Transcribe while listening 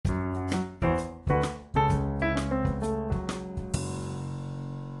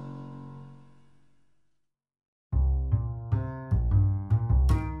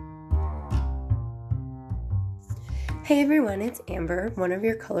Hey everyone, it's Amber, one of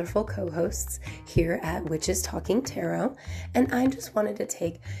your colorful co-hosts here at Witches Talking Tarot, and I just wanted to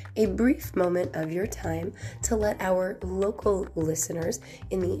take a brief moment of your time to let our local listeners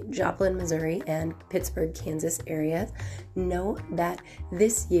in the Joplin, Missouri and Pittsburgh, Kansas areas know that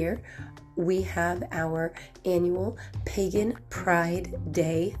this year we have our annual Pagan Pride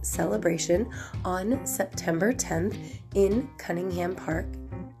Day celebration on September 10th in Cunningham Park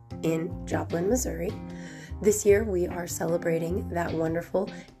in Joplin, Missouri. This year we are celebrating that wonderful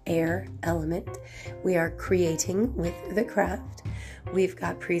air element. We are creating with the craft. We've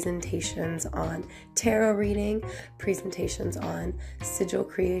got presentations on tarot reading, presentations on sigil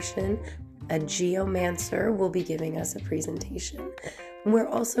creation. A geomancer will be giving us a presentation. We're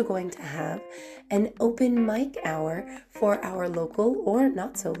also going to have an open mic hour for our local or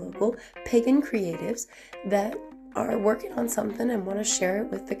not so local pagan creatives that are working on something and want to share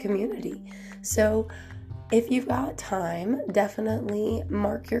it with the community. So if you've got time, definitely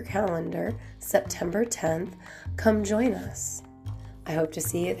mark your calendar, September 10th. Come join us. I hope to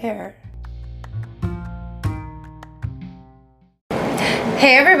see you there.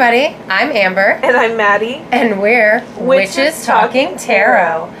 Hey everybody, I'm Amber. And I'm Maddie. And we're Witches Talking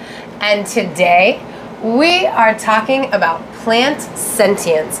Tarot. And today we are talking about plant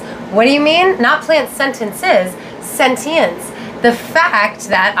sentience. What do you mean? Not plant sentences, sentience. The fact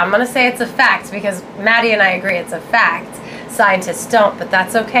that, I'm going to say it's a fact because Maddie and I agree it's a fact. Scientists don't, but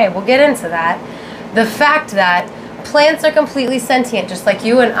that's okay. We'll get into that. The fact that plants are completely sentient, just like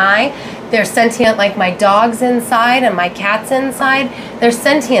you and I. They're sentient like my dog's inside and my cat's inside. They're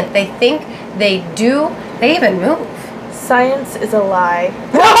sentient. They think, they do, they even move. Science is a lie.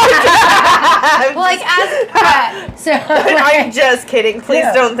 I'm just kidding. Please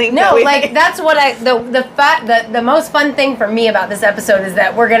don't think that. No, like that's what the most fun thing for me about this episode is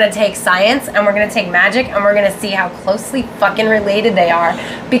that we're gonna take science and we're gonna take magic and we're gonna see how closely fucking related they are,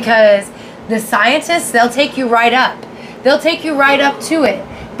 because the scientists, they'll take you right up. They'll take you right up to it,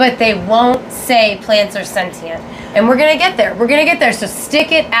 but they won't say plants are sentient. And we're going to get there. We're going to get there. So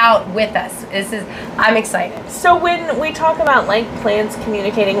stick it out with us. I'm excited. So when we talk about like plants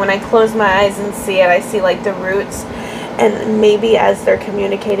communicating, when I close my eyes and see it, I see like the roots, and maybe as they're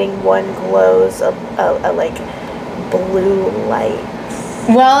communicating, one glows a like blue light.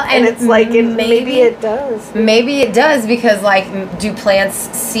 Well, and it's like maybe it does. Maybe it does, because like, do plants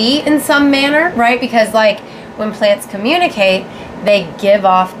see in some manner, right? Because like when plants communicate, they give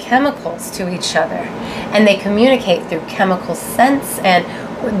off chemicals to each other, and they communicate through chemical scents, and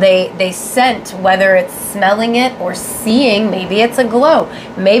they scent, whether it's smelling it or seeing. Maybe it's a glow.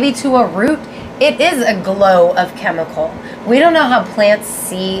 Maybe to a root, it is a glow of chemical. We don't know how plants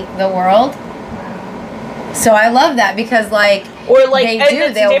see the world. So I love that, because like, or like, they and do,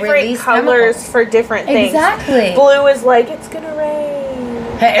 it's they'll different release colors chemicals for different things. Exactly. Blue is like, it's gonna rain.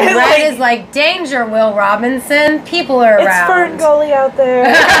 And red is like, danger, Will Robinson. People are around. It's Fern Gully out there.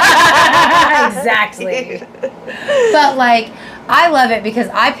 Exactly. But like, I love it because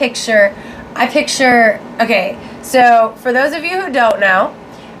I picture, okay, so for those of you who don't know,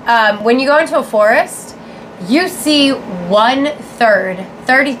 when you go into a forest, you see 1/3,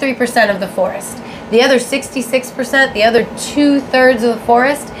 33% of the forest. The other 66%, the other 2/3 of the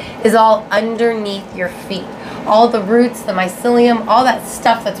forest is all underneath your feet. All the roots, the mycelium, all that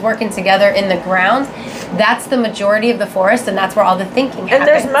stuff that's working together in the ground, that's the majority of the forest, and that's where all the thinking happens.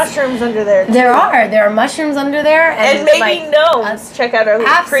 And there's mushrooms under there, too. There are mushrooms under there. And maybe like, gnomes. Check out our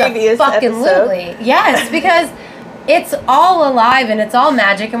previous episode. Yes, because it's all alive and it's all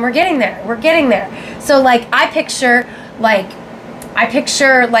magic, and we're getting there. We're getting there. So like, I picture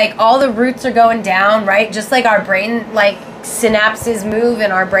like all the roots are going down, right? Just like our brain, like synapses move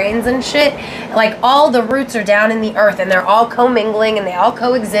in our brains and shit. Like all the roots are down in the earth, and they're all commingling and they all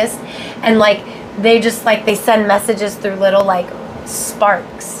coexist, and like they just like they send messages through little like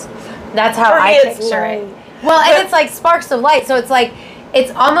sparks. That's how I picture it. Well, and it's like sparks of light, so it's like,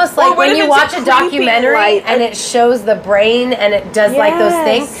 it's almost like when you watch a documentary and it shows the brain and it does like those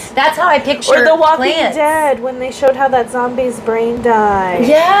things. That's how I picture Or The Walking plants. Dead, when they showed how that zombie's brain died.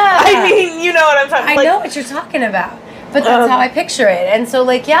 Yeah. I mean, you know what I'm talking about. I know what you're talking about. But that's how I picture it. And so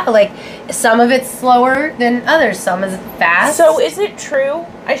like, yeah, like some of it's slower than others. Some is fast. So is it true?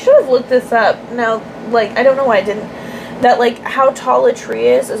 I should have looked this up. Now, like, I don't know why I didn't. That like how tall a tree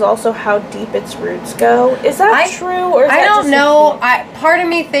is also how deep its roots go. Is that true, or is I that don't just know. Part of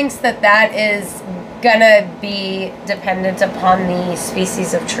me thinks that is gonna be dependent upon the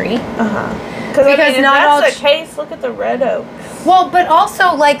species of tree. Because I mean, if that's the case, look at the red oak. Well, but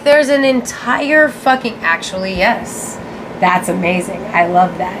also like there's an entire fucking, actually, yes, that's amazing. I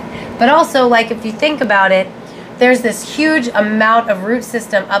love that. But also like if you think about it, there's this huge amount of root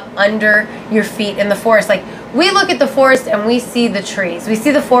system up under your feet in the forest. Like, we look at the forest and we see the trees. We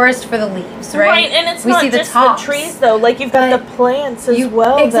see the forest for the leaves, right? Right, and it's we not see just the trees, though. Like, you've got the plants as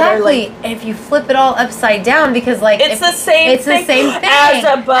well. Exactly. That are like, and if you flip it all upside down, because, like... It's the same thing. As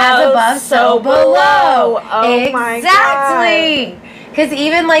above, so below. Oh, my God. Exactly. Because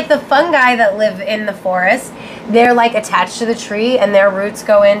even, like, the fungi that live in the forest, they're, like, attached to the tree, and their roots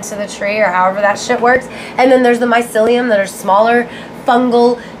go into the tree, or however that shit works. And then there's the mycelium that are smaller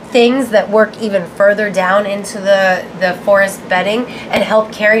fungal things that work even further down into the forest bedding and help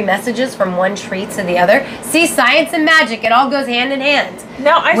carry messages from one tree to the other. See, science and magic, it all goes hand in hand.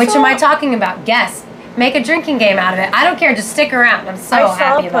 Now, Which am I talking about? Guess. Make a drinking game out of it. I don't care. Just stick around. I'm so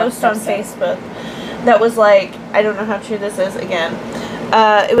happy about this. I saw a post on Facebook that was like, I don't know how true this is again.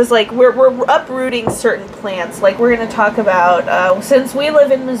 It was like, we're uprooting certain plants. Like, we're going to talk about, since we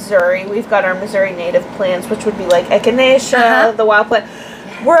live in Missouri, we've got our Missouri native plants, which would be like echinacea, the wild plant.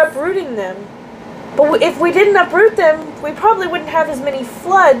 We're uprooting them. But if we didn't uproot them, we probably wouldn't have as many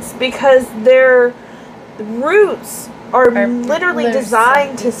floods because their roots are literally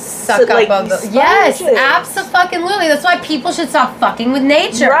designed to suck up all the... Yes, absolutely. That's why people should stop fucking with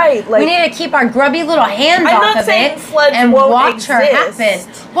nature. Right. Like, we need to keep our grubby little hands off of it and watch her happen.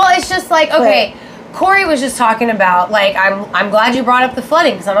 Well, it's just like, okay, Corey was just talking about, like, I'm glad you brought up the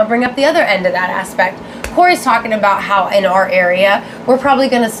flooding because I'm going to bring up the other end of that aspect. Corey's talking about how in our area, we're probably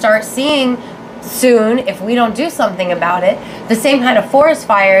going to start seeing soon, if we don't do something about it, the same kind of forest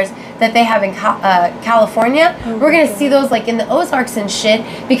fires that they have in California. We're going to see those like in the Ozarks and shit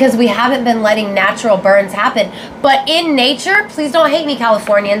because we haven't been letting natural burns happen. But in nature, please don't hate me,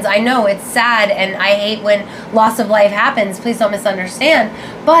 Californians. I know it's sad and I hate when loss of life happens. Please don't misunderstand.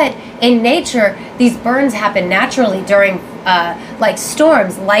 But in nature, these burns happen naturally during like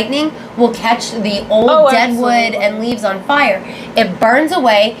storms. Lightning will catch the old dead wood and leaves on fire. It burns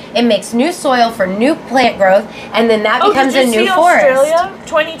away. It makes new soil for new plant growth, and then that becomes a new forest. Australia,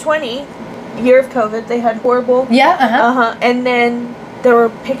 2020, year of COVID, they had horrible. Yeah. And then there were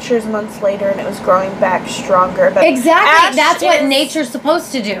pictures months later, and it was growing back stronger. But exactly, that's what nature's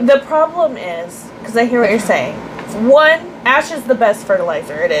supposed to do. The problem is, because I hear what you're saying. One, ash is the best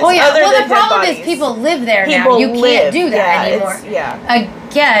fertilizer. It is. Oh yeah. Well, the problem is people live there now. You can't do that anymore.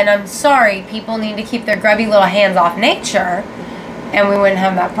 Again, I'm sorry. People need to keep their grubby little hands off nature, and we wouldn't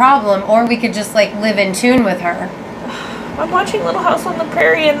have that problem. Or we could just like live in tune with her. I'm watching Little House on the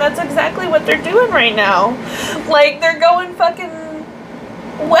Prairie, and that's exactly what they're doing right now. Like, they're going fucking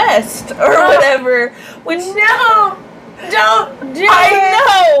west or whatever. Which don't do it.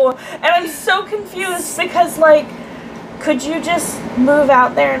 I know, and I'm so confused because, like, could you just move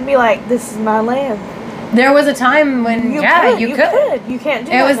out there and be like, "This is my land"? There was a time when you could. You can't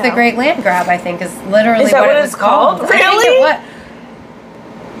do that. It was the Great Land Grab, I think, is literally what it was called. Really?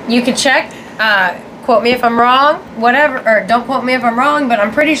 You could check. Quote me if I'm wrong. Whatever, or don't quote me if I'm wrong. But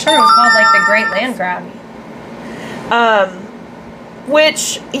I'm pretty sure it was called like the Great Land Grab.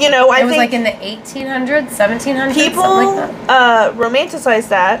 Which, you know, I think... It was like in the 1800s, 1700s, people, something like that. Romanticize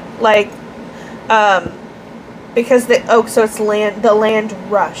that, like, because so it's the land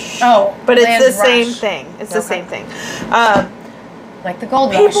rush. Oh, but it's the same thing. It's the same thing. Like the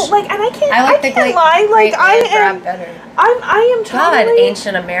gold rush. People, like, and I can't Great Land Grab better. I am totally... God,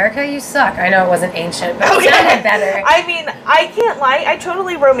 ancient America, you suck. I know it wasn't ancient, but it sounded better. I mean, I can't lie. I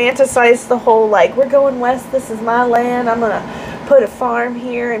totally romanticize the whole, like, we're going west, this is my land, I'm going to put a farm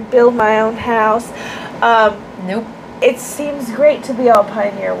here and build my own house. Nope. It seems great to be all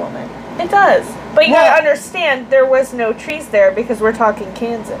pioneer woman. It does. But you gotta understand, there was no trees there because we're talking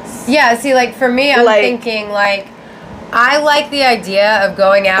Kansas. Yeah, see, like, for me, I'm thinking, like, I like the idea of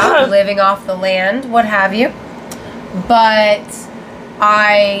going out, living off the land, what have you. But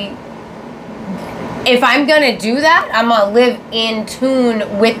if I'm going to do that, I'm going to live in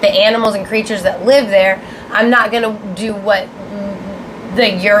tune with the animals and creatures that live there. I'm not going to do what the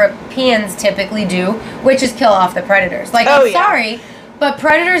Europeans typically do, which is kill off the predators. Like, I'm sorry, but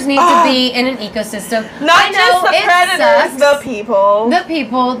predators need to be in an ecosystem. Not just the predators, the people. The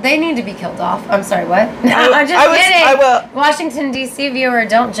people, they need to be killed off. I'm sorry, what? I'm just kidding. I will. Washington, D.C. viewer,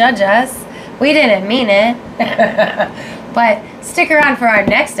 don't judge us. We didn't mean it. But stick around for our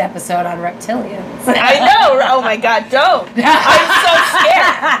next episode on reptilians. I know. Oh my God, don't. I'm so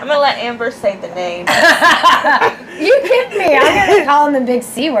scared. I'm going to let Amber say the name. You kidding me? I'm going to call him the big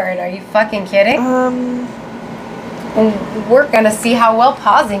C word. Are you fucking kidding? And we're going to see how well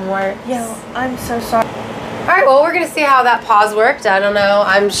pausing works. Yeah, I'm so sorry. All right, well, we're going to see how that pause worked. I don't know.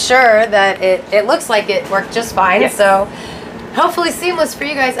 I'm sure that it looks like it worked just fine. Yes. So hopefully seamless for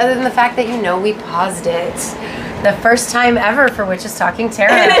you guys, other than the fact that you know we paused it. The first time ever for Witches Talking Tarot.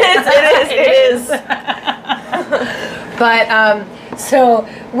 It is. But so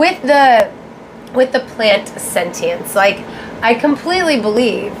with the plant sentience, like I completely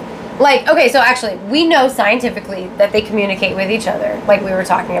believe, like, okay, so actually we know scientifically that they communicate with each other, like we were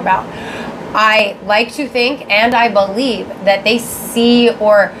talking about. I like to think and I believe that they see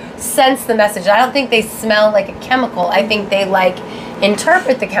or sense the message. I don't think they smell like a chemical. I think they like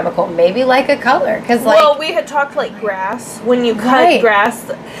interpret the chemical, maybe like a color. Because like, well, we had talked like grass. When you cut Right. grass,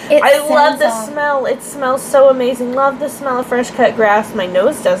 It I love the sends off- smell. It smells so amazing. Love the smell of fresh cut grass. My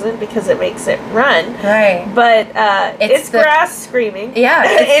nose doesn't because it makes it run. right. But it's the- grass screaming. Yeah,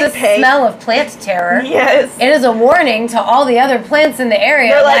 in it's the pain. smell of plant terror. Yes. It is a warning to all the other plants in the area.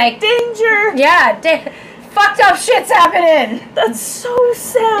 They're like, danger. yeah, fucked up shit's happening. That's so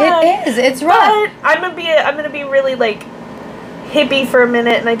sad. It is. It's rough. But I'm gonna be really like hippie for a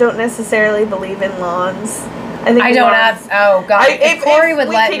minute, and I don't necessarily believe in lawns. I think I don't lawns, have. Oh God, if Corey would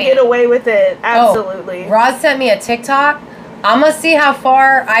we let could me. get away with it, absolutely. Oh, Roz sent me a TikTok. I'm gonna see how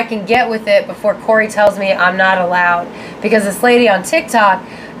far I can get with it before Corey tells me I'm not allowed. Because this lady on TikTok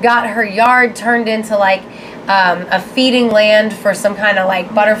got her yard turned into like a feeding land for some kind of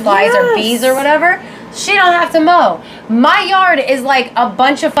like butterflies or Yes. bees or whatever. She don't have to mow. My yard is like a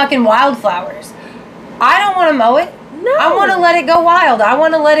bunch of fucking wildflowers. I don't want to mow it. No. I want to let it go wild. I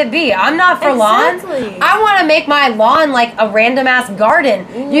want to let it be. I'm not for lawns. Exactly. I want to make my lawn like a random ass garden.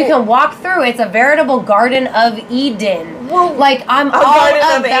 You can walk through. It's a veritable Garden of Eden. Well, like I'm A all garden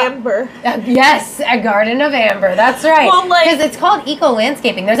of about- amber. Yes, a Garden of Amber. That's right. Well, like- because it's called eco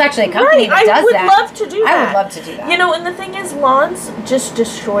landscaping. There's actually a company Right, that I does would that. love to do that. I would love to do that. You know, and the thing is, lawns just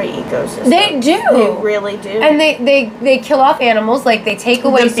destroy ecosystems. They do. They really do. And they kill off animals. Like they take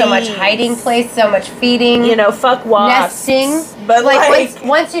away The so much bees. hiding place, so much feeding. you know, fuck wasps. Nesting, But like,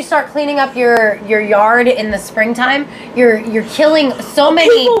 once you start cleaning up your yard in the springtime, you're killing so many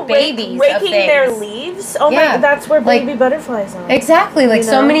people babies of raking things. their leaves. Oh Yeah. my, that's where Like- baby butterflies are. Exactly, like You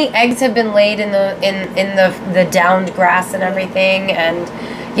so know? many eggs have been laid in the downed grass and everything, and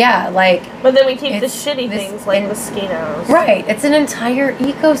yeah, like But then we keep the It's shitty this things like in- mosquitoes. right, it's an entire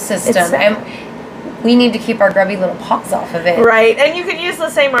ecosystem, It's- and we need to keep our grubby little paws off of it. Right, and you could use the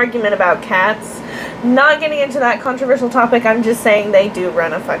same argument about cats. Not getting into that controversial topic, I'm just saying they do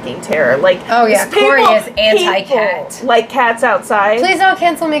run a fucking terror. Like, Oh, yeah, Corey is anti-cat. people like cats outside. Please don't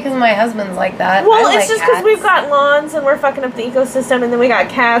cancel me because my husband's like that. Well, I it's like just because cats. we've got lawns and we're fucking up the ecosystem, and then we got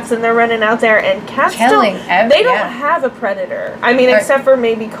cats and they're running out there, and cats Killing they don't yeah. have a predator. I mean, Right. except for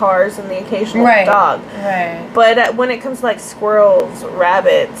maybe cars and the occasional Right. dog. Right. But when it comes to like squirrels,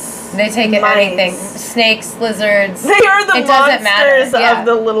 rabbits, They take it mice, anything. Snakes, lizards. They are the It doesn't matter, monsters yeah. of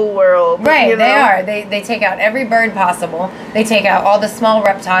the little world. Right, you know? they are. They take out every bird possible. They take out all the small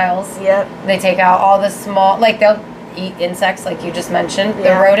reptiles. Yep. They take out all the small, like they'll eat insects, like you just mentioned,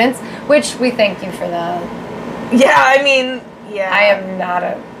 Yeah. the rodents. Which we thank you for that. Yeah, I mean, yeah. I am not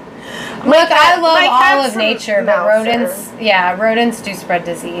a. My Look, cat- I love my all cat's of a nature, but mouser. rodents, yeah, rodents do spread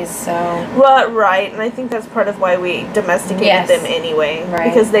disease. So Well, right, and I think that's part of why we domesticated Yes. them anyway, Right.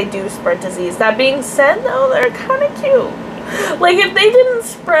 because they do spread disease. That being said, though, they're kind of cute. Like, if they didn't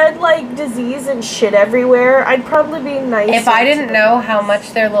spread, like, disease and shit everywhere, I'd probably be nice. if I didn't know how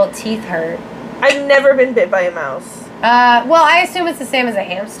much their little teeth hurt, I've never been bit by a mouse. well, I assume it's the same as a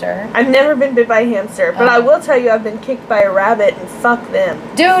hamster. I've never been bit by a hamster, but Oh. I will tell you I've been kicked by a rabbit, and fuck them.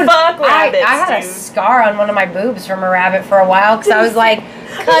 Dude, Fuck rabbits, I had a dude. scar on one of my boobs from a rabbit for a while because I was like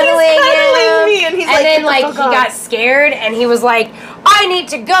cuddling cuddling him, me, and he's like, then "Get the like fuck he off." got scared and he was like, "I need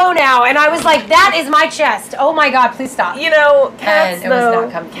to go now," and I was like, "That is my chest. Oh my god, please stop." You know, cats And it was though,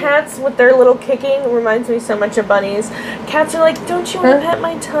 not comfy. cats with their little kicking reminds me so much of bunnies. Cats are like, "Don't you want to Huh? pet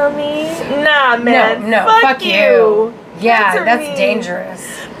my tummy?" Nah, man. No, fuck you. Yeah, Cats are that's mean. dangerous.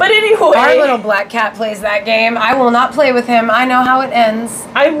 But anyway, Our little black cat plays that game. I will not play with him. I know how it ends.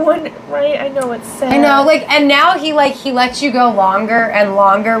 I would, right? I know it's sad. I know, like, and now he lets you go longer and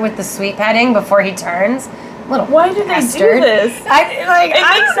longer with the sweet petting before he turns. Little Why do they do bastard. this? I It don't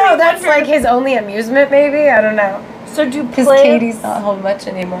makes know. me That's wonder- like his only amusement, maybe. I don't know. So do Because plants? Katie's not home much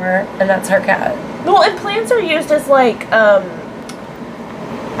anymore, and that's her cat. Well, and plants are used as like,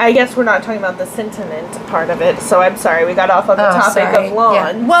 I guess we're not talking about the sentiment part of it. So I'm sorry, we got off on the topic sorry. of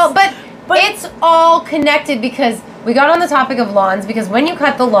lawns. Yeah. Well, but it's all connected because we got on the topic of lawns because when you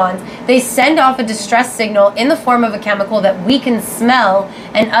cut the lawns, they send off a distress signal in the form of a chemical that we can smell,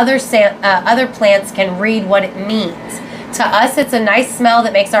 and other plants can read what it means. To us, it's a nice smell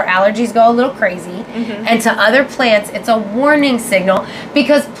that makes our allergies go a little crazy. Mm-hmm. And to other plants, it's a warning signal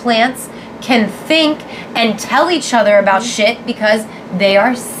because plants can think and tell each other about shit because they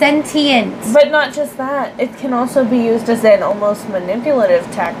are sentient. But not just that. It can also be used as an almost manipulative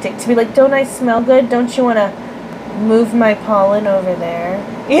tactic to be like, don't I smell good? Don't you want to move my pollen over there?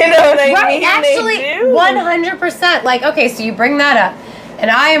 You know what I mean? Right, actually, 100%. Like, okay, so you bring that up. And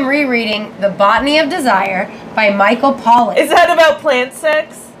I am rereading The Botany of Desire by Michael Pollan. Is that about plant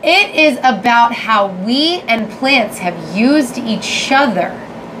sex? It is about how we and plants have used each other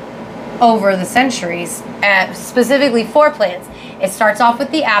over the centuries, specifically for plants. It starts off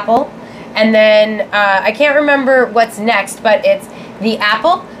with the apple, and then I can't remember what's next, but it's the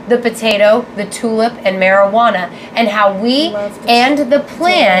apple, the potato, the tulip, and marijuana, and how we and the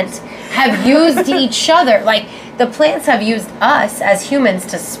plant have used each other. Like, the plants have used us as humans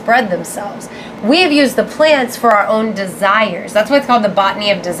to spread themselves. We have used the plants for our own desires. That's why it's called the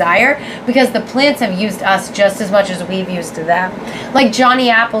botany of desire, because the plants have used us just as much as we've used them. Like Johnny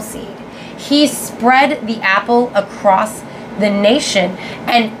Appleseed. He spread the apple across the nation,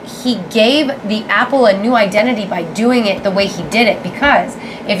 and he gave the apple a new identity by doing it the way he did it. Because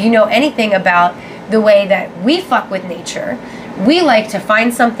if you know anything about the way that we fuck with nature, we like to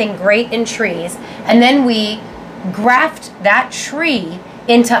find something great in trees, and then we graft that tree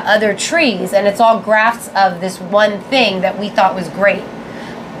into other trees, and it's all grafts of this one thing that we thought was great.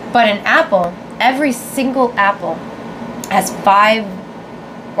 But an apple, every single apple has 5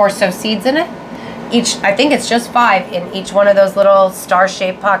 or so seeds in it. I think it's just 5 in each one of those little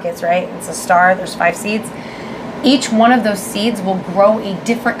star-shaped pockets, right? It's a star, there's 5 seeds. Each one of those seeds will grow a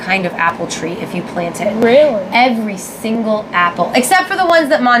different kind of apple tree if you plant it. Really? Every single apple. Except for the ones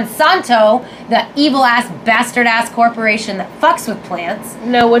that Monsanto, the evil-ass, bastard-ass corporation that fucks with plants.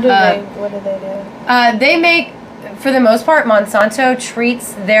 No, what do they do? They make, for the most part, Monsanto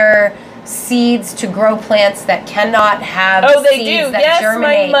treats their seeds to grow plants that cannot have seeds that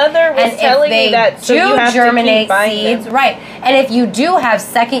germinate. My mother was telling me that. So you have germinate to keep seeds, them. right? And if you do have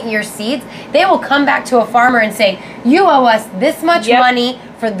second-year seeds, they will come back to a farmer and say, "You owe us this much money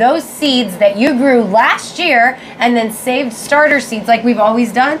for those seeds that you grew last year and then saved starter seeds like we've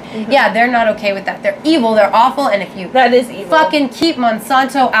always done." Yeah, they're not okay with that. They're evil. They're awful. And if you that is evil. Fucking keep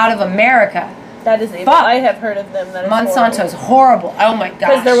Monsanto out of America. That is evil. Fuck. I have heard of them. That is Monsanto's horrible. Oh my gosh.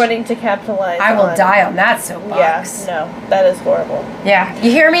 Because they're wanting to capitalize. I will die on that soapbox. Yeah, no, that is horrible. Yeah, you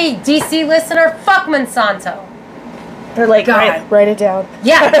hear me, DC listener? Fuck Monsanto. They're like, write it down.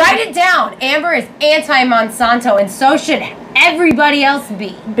 Yeah, write it down. Amber is anti-Monsanto, and so should everybody else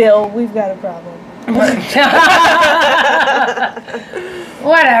be. Bill, we've got a problem.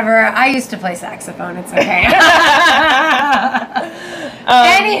 Whatever. I used to play saxophone. It's okay.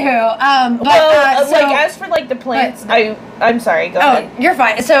 Anywho, so, like, as for like the plants, I'm sorry. Go ahead. You're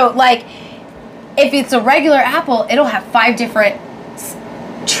fine. So, like, if it's a regular apple, it'll have 5 different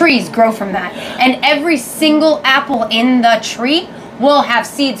trees grow from that, and every single apple in the tree will have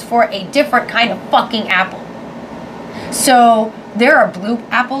seeds for a different kind of fucking apple. So there are blue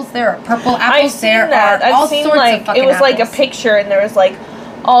apples, there are purple apples, all sorts of fucking apples. It was like a picture, and there was like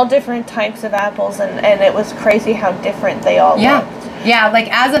all different types of apples, and it was crazy how different they all looked. Yeah, like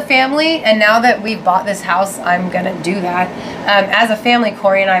as a family, and now that we've bought this house, I'm gonna do that. As a family,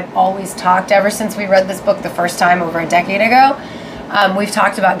 Corey and I have always talked, ever since we read this book the first time over a decade ago, we've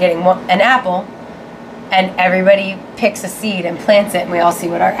talked about getting an apple, and everybody picks a seed and plants it, and we all see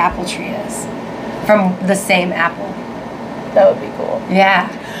what our apple tree is from the same apple. That would be cool. Yeah.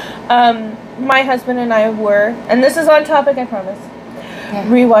 My husband and I were, and this is on topic, I promise,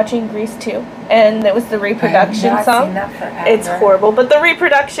 rewatching Grease 2, and it was the reproduction I have not song. seen that forever. It's horrible, but the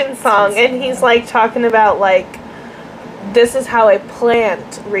reproduction song, and he's like talking about like, this is how a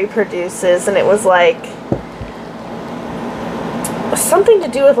plant reproduces, and it was like something to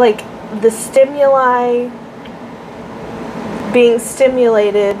do with like the stimuli being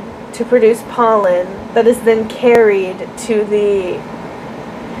stimulated to produce pollen that is then carried to the...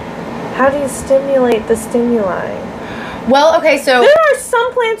 How do you stimulate the stimuli? Well, okay, so... There are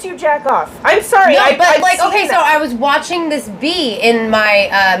some plants you jack off. I'm sorry. No, so I was watching this bee in my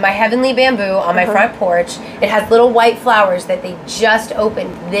my heavenly bamboo on my front porch. It has little white flowers that they just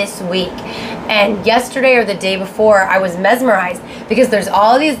opened this week. And yesterday or the day before, I was mesmerized because there's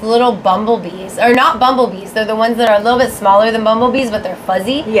all these little bumblebees. Or not bumblebees. They're the ones that are a little bit smaller than bumblebees, but they're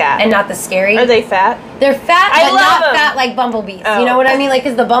fuzzy. Yeah. And not the scary. Are they fat? They're fat, I but love not them. fat like bumblebees. Oh. You know what I mean? Like,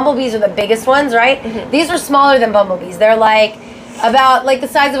 because the bumblebees are the biggest ones, right? These are smaller than bumblebees. They're like about like the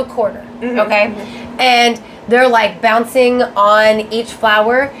size of a quarter, okay? And they're like bouncing on each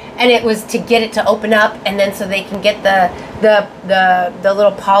flower, and it was to get it to open up, and then so they can get the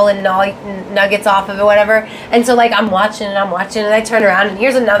little pollen nuggets off of it, whatever. And so like I'm watching, and I turn around, and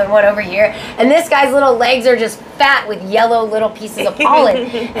here's another one over here, and this guy's little legs are just fat with yellow little pieces of pollen.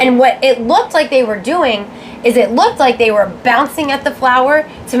 And what it looked like they were doing is it looked like they were bouncing at the flower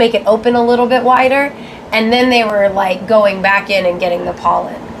to make it open a little bit wider, and then they were like going back in and getting the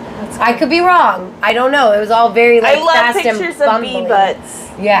pollen. I could be wrong. I don't know. It was all very like fast and bumbling. I love pictures of bee butts.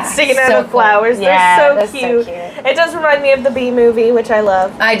 Yeah, sticking out of flowers. Cool. Yeah, they're so cute. It does remind me of the Bee Movie, which I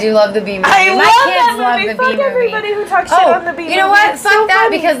love. I do love the Bee Movie. My kids love the Bee Movie. Fuck everybody who talks shit on the Bee Movie. You know what? Fuck that,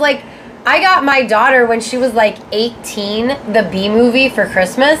 because like I got my daughter when she was like 18 the Bee Movie for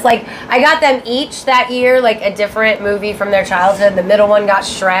Christmas. Like I got them each that year, like a different movie from their childhood. The middle one got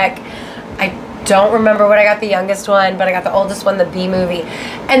Shrek. I don't remember what I got the youngest one, but I got the oldest one, the Bee Movie.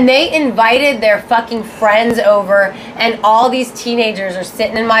 And they invited their fucking friends over, and all these teenagers are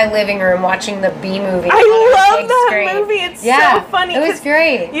sitting in my living room watching the Bee Movie. I love that movie. It's so funny. It was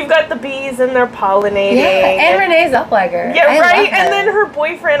great. You've got the bees and they're pollinating. Yeah, and Renee Zellweger. Yeah, right? And then her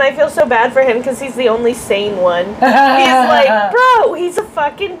boyfriend, I feel so bad for him because he's the only sane one. He's like, bro, he's a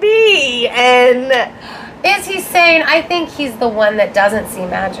fucking bee. And is he sane? I think he's the one that doesn't see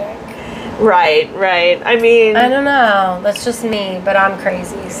magic. Right. I mean, I don't know. That's just me, but I'm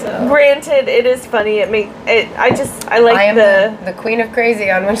crazy. So granted, it is funny. I like the queen of crazy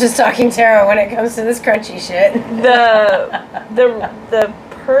on when just talking tarot when it comes to this crunchy shit. The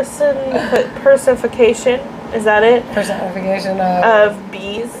personification, is that it? Personification of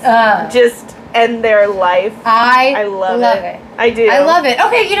bees. Just end their life. I love it. I do. I love it.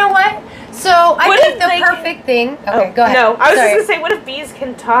 Okay, you know what? So I think the perfect thing. Okay, go ahead. No, I was just gonna say, what if bees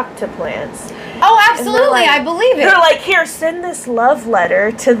can talk to plants? Oh, absolutely, like, I believe it. They're like, here, send this love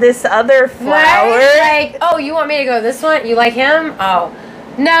letter to this other flower. Right? Like, oh, you want me to go this one? You like him? Oh,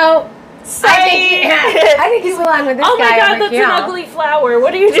 no. I think he's along with this guy. Oh my God, that's an ugly flower.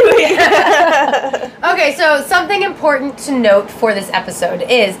 What are you doing? Okay, so something important to note for this episode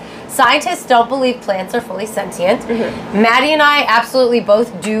is scientists don't believe plants are fully sentient. Mm-hmm. Maddie and I absolutely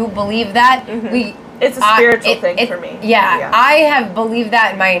both do believe that. Mm-hmm. It's a spiritual thing for me. Yeah, I have believed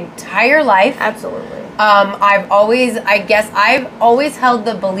that in my entire life. Absolutely. I've always held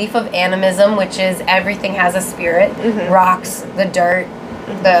the belief of animism, which is everything has a spirit. Mm-hmm. Rocks, the dirt,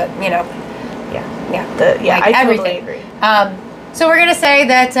 I totally agree. So we're gonna say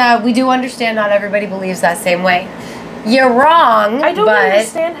that we do understand not everybody believes that same way. You're wrong. I don't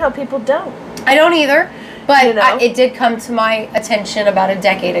understand how people don't. I don't either. But it did come to my attention about a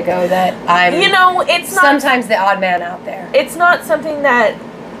decade ago that I'm it's not sometimes the odd man out there. It's not something that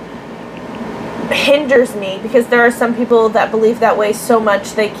hinders me, because there are some people that believe that way so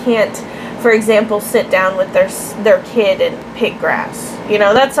much they can't, for example, sit down with their kid and pick grass.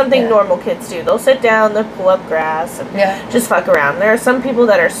 That's something normal kids do. They'll sit down, they'll pull up grass, and just fuck around. There are some people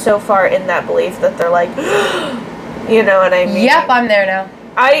that are so far in that belief that they're like, you know what I mean? Yep, I'm there now.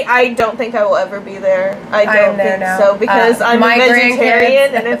 I don't think I will ever be there. I don't think so, because I'm a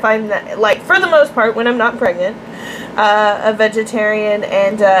vegetarian, and if I'm for the most part, when I'm not pregnant, a vegetarian,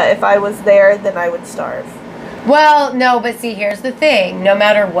 and if I was there, then I would starve. Well, no, but see, here's the thing. No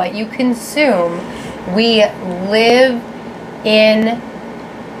matter what you consume, we live in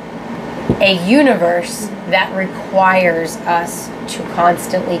a universe that requires us to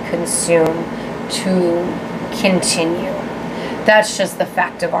constantly consume to continue. That's just the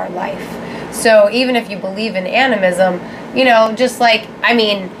fact of our life. So even if you believe in animism, just like,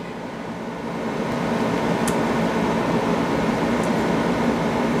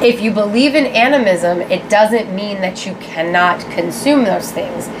 if you believe in animism, it doesn't mean that you cannot consume those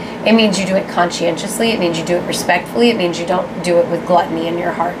things. It means you do it conscientiously. It means you do it respectfully. It means you don't do it with gluttony in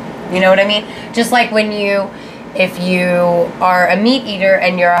your heart. You know what I mean? Just like if you are a meat eater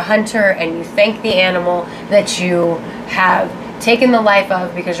and you're a hunter and you thank the animal that you have taken the life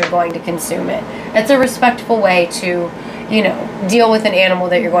of because you're going to consume it. It's a respectful way to, deal with an animal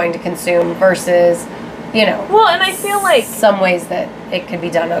that you're going to consume versus, Well, and I feel like some ways that it could be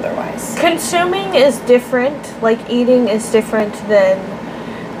done otherwise. Consuming is different. Like, eating is different than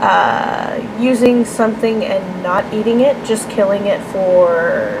using something and not eating it, just killing it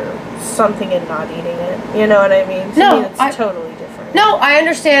for something and not eating it. You know what I mean? To me, it's totally different. No, I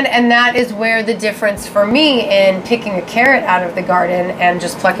understand, and that is where the difference for me in picking a carrot out of the garden and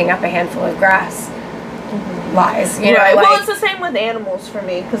just plucking up a handful of grass lies. Right. Well, it's the same with animals for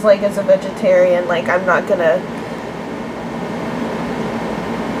me, because, as a vegetarian, I'm not gonna...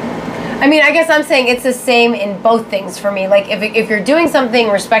 I guess I'm saying it's the same in both things for me. If you're doing something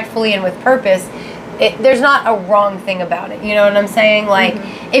respectfully and with purpose, there's not a wrong thing about it. You know what I'm saying? Like,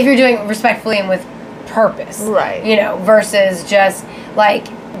 if you're doing it respectfully and with purpose. Right. You know, versus just, like,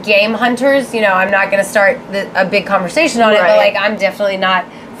 game hunters. You know, I'm not going to start a big conversation on it, but, like, I'm definitely not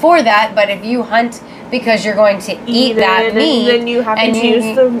for that. But if you hunt because you're going to eat that meat, then you have to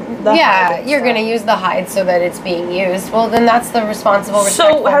use the hide. You're going to use the hide so that it's being used. Well, then that's the responsible,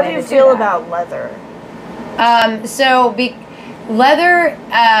 respectful way to do that. So how do you feel about leather? Leather,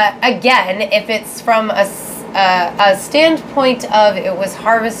 again, if it's from a standpoint of it was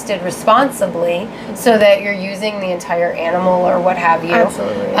harvested responsibly so that you're using the entire animal or what have you.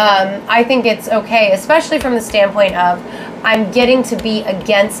 Absolutely. I think it's okay, especially from the standpoint of I'm getting to be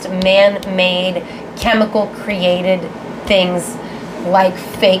against man-made, chemical-created things like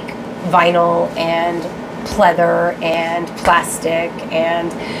fake vinyl and pleather and plastic.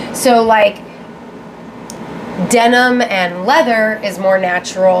 And so, like, denim and leather is more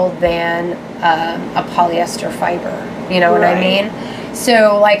natural than a polyester fiber. You know what I mean?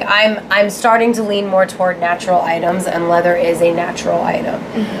 So, like, I'm starting to lean more toward natural items, and leather is a natural item.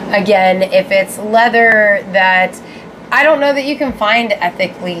 Again, if it's leather that I don't know that you can find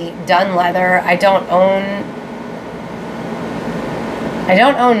ethically done leather. I don't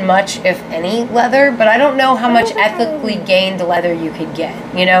own much, if any, leather, but I don't know how much ethically gained leather you could get.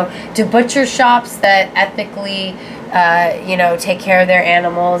 You know, do butcher shops that ethically, you know, take care of their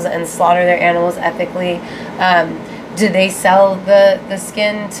animals and slaughter their animals ethically, do they sell the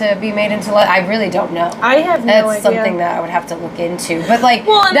skin to be made into leather? I really don't know. I have no idea. That's something that I would have to look into. But, like,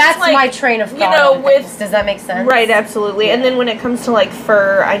 well, that's like, my train of thought. You know, with does that make sense? Right, absolutely. Yeah. And then when it comes to, like,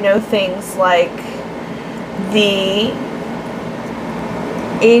 fur, I know things like the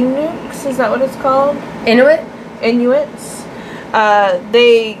Inuks, is that what it's called? Inuits.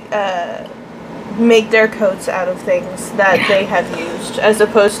 They make their coats out of things that they have used, as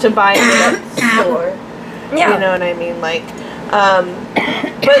opposed to buying it at the store. Yeah. You know what I mean? Like,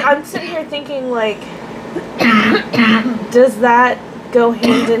 but I'm sitting here thinking, like, does that go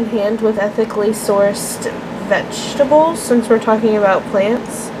hand in hand with ethically sourced vegetables, since we're talking about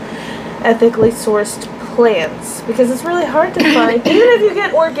plants? Ethically sourced plants, because it's really hard to find. Even if you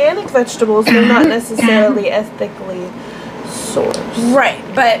get organic vegetables, they're not necessarily ethically sourced. Right,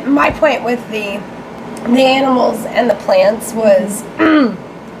 but my point with the animals and the plants was,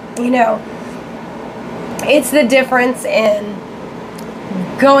 you know, it's the difference in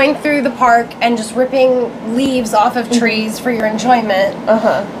going through the park and just ripping leaves off of trees for your enjoyment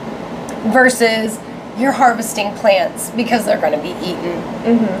versus you're harvesting plants because they're going to be eaten.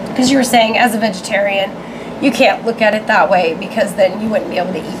 Because you were saying, as a vegetarian, you can't look at it that way because then you wouldn't be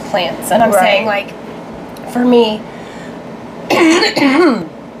able to eat plants. And I'm saying, like, for me,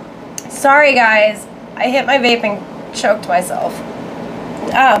 sorry guys, I hit my vape and choked myself.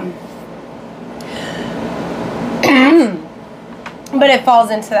 But it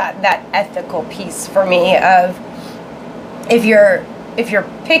falls into that ethical piece for me of if you're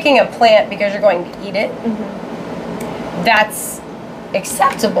picking a plant because you're going to eat it, that's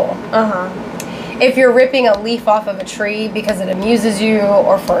acceptable. If you're ripping a leaf off of a tree because it amuses you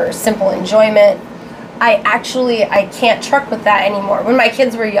or for simple enjoyment, I can't truck with that anymore. When my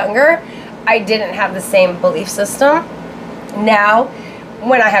kids were younger, I didn't have the same belief system. Now,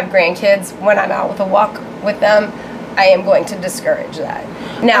 when I have grandkids, when I'm out with a walk with them, I am going to discourage that.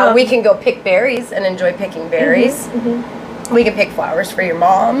 Now, we can go pick berries and enjoy picking berries. We can pick flowers for your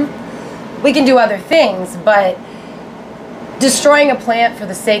mom. We can do other things, but destroying a plant for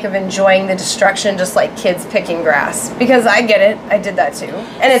the sake of enjoying the destruction, just like kids picking grass. Because I get it. I did that too.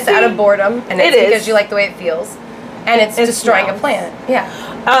 And it's out of boredom. And it's because you like the way it feels. And it's destroying a plant. Yeah.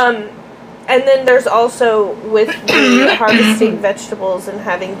 And then there's also, with the harvesting vegetables and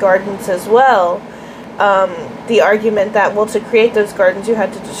having gardens as well, the argument that, well, to create those gardens, you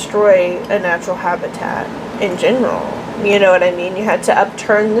had to destroy a natural habitat in general. You know what I mean? You had to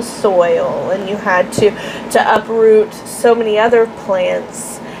upturn the soil, and you had to uproot so many other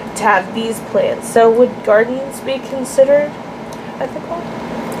plants to have these plants. So would gardens be considered ethical?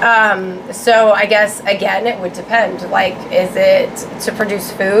 So I guess, again, it would depend. Like, is it to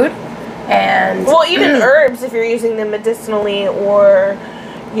produce food? And well, even herbs, if you're using them medicinally or,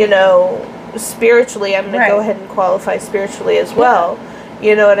 you know, spiritually. I'm going to go ahead and qualify spiritually as well.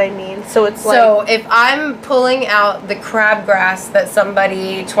 You know what I mean? So it's like... So if I'm pulling out the crabgrass that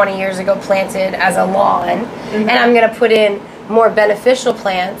somebody 20 years ago planted as a lawn, and I'm going to put in more beneficial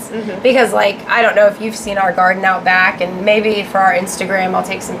plants, because, like, I don't know if you've seen our garden out back, and maybe for our Instagram I'll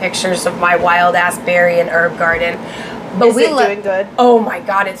take some pictures of my wild-ass berry and herb garden. But is it doing good? Oh my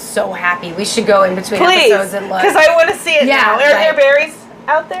god, it's so happy. We should go in between episodes and look. Because I want to see it now. Are there berries?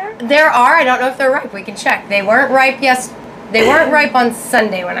 out there? There are. I don't know if they're ripe. We can check. They weren't ripe. Yes, they weren't ripe on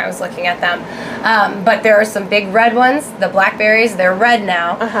Sunday when I was looking at them. But there are some big red ones. The blackberries, they're red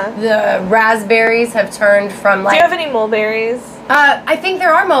now. The raspberries have turned from like. Do you have any mulberries? I think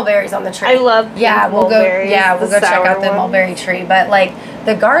there are mulberries on the tree. I love mulberries. We'll go check out the mulberry tree. But like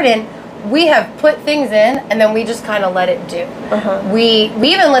the garden, we have put things in and then we just kind of let it do. We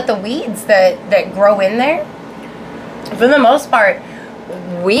even let the weeds that grow in there. For the most part,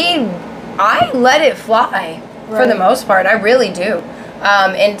 I let it fly. For the most part, I really do.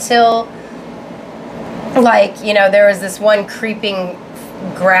 Until, like, you know, there was this one creeping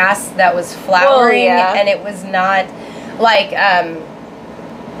grass that was flowering, and it was not like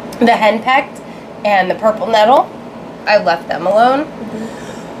the henpecked and the purple nettle. I left them alone.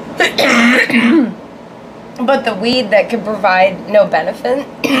 But the weed that could provide no benefit,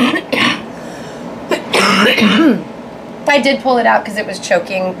 I did pull it out because it was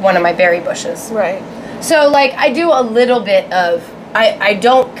choking one of my berry bushes. Right. So, like, I do a little bit of, I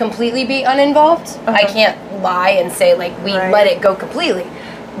don't completely be uninvolved. I can't lie and say, like, we let it go completely.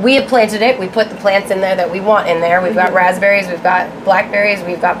 We have planted it. We put the plants in there that we want in there. We've got raspberries. We've got blackberries.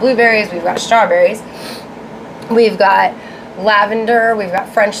 We've got blueberries. We've got strawberries. We've got lavender. We've got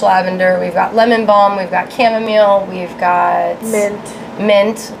French lavender. We've got lemon balm. We've got chamomile. We've got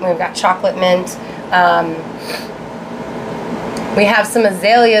mint. We've got chocolate mint. We have some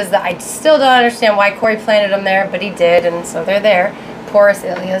azaleas that I still don't understand why Corey planted them there, but he did, and so they're there. Poor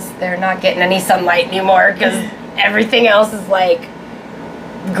azaleas. They're not getting any sunlight anymore because everything else is, like,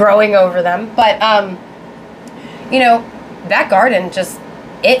 growing over them. But, you know, that garden just,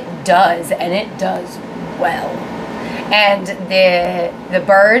 it does, and it does well. And the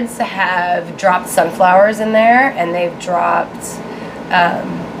birds have dropped sunflowers in there, and they've dropped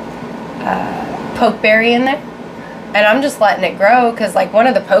pokeberry in there. And I'm just letting it grow because, like, one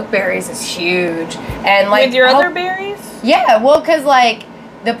of the pokeberries is huge. And, like, with your other berries? Yeah, well, because, like,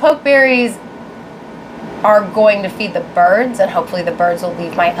 the pokeberries are going to feed the birds, and hopefully the birds will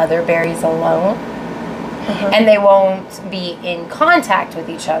leave my other berries alone. And they won't be in contact with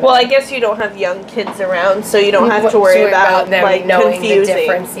each other. Well, I guess you don't have young kids around, so you don't have to worry about them, like, knowing confusing. The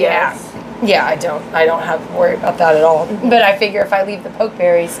difference. Yeah. Yeah, I don't have to worry about that at all. But I figure if I leave the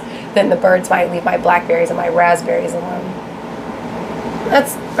pokeberries, then the birds might leave my blackberries and my raspberries alone.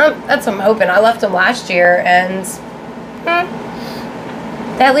 That's what I'm hoping. I left them last year, and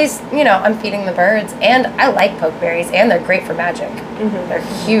at least, you know, I'm feeding the birds. And I like pokeberries, and they're great for magic. They're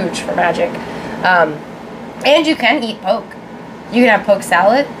huge for magic. And you can eat poke. You can have poke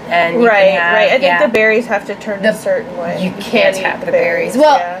salad, and you can have, I think the berries have to turn a certain way. You can't have the berries.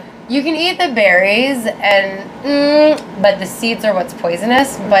 Well, you can eat the berries, and but the seeds are what's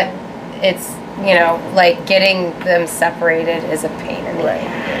poisonous. But it's, you know, like, getting them separated is a pain in the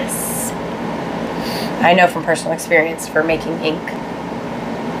ass. I know from personal experience for making ink.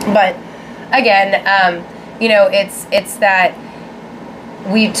 But again, you know, it's that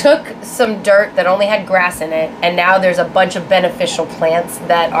we took some dirt that only had grass in it, and now there's a bunch of beneficial plants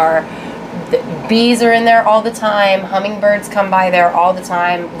that are. Bees are in there all the time. Hummingbirds come by there all the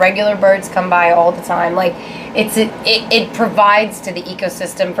time. Regular birds come by all the time. Like, it provides to the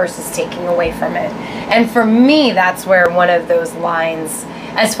ecosystem versus taking away from it. And for me, that's where one of those lines,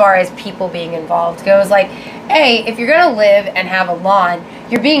 as far as people being involved goes, like, hey, if you're gonna live and have a lawn,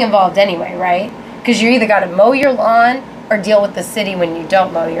 you're being involved anyway, right? Because you either got to mow your lawn or deal with the city when you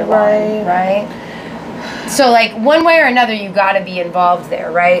don't mow your lawn, right? So, like, one way or another, you got to be involved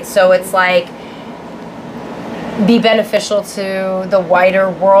there, right? So it's like, be beneficial to the wider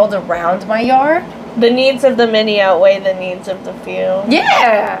world around my yard. The needs of the many outweigh the needs of the few.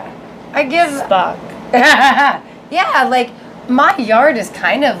 Yeah. I give... Spock. Yeah, like, my yard is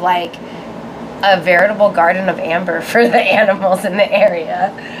kind of like a veritable garden of amber for the animals in the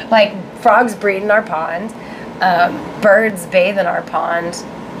area. Like, frogs breed in our pond. Birds bathe in our pond.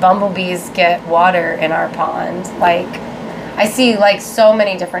 Bumblebees get water in our pond. Like, I see, like, so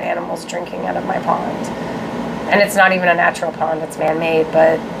many different animals drinking out of my pond. And it's not even a natural pond, it's man-made,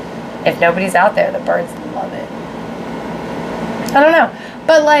 but if nobody's out there, the birds love it. I don't know.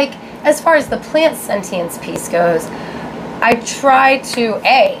 But, like, as far as the plant sentience piece goes, I try to,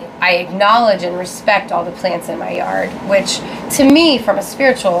 I acknowledge and respect all the plants in my yard, which, to me, from a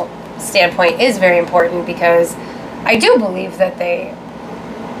spiritual standpoint, is very important because I do believe that they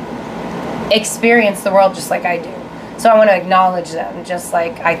experience the world just like I do. So I want to acknowledge them just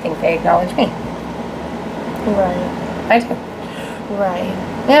like I think they acknowledge me. Right. I do. Right.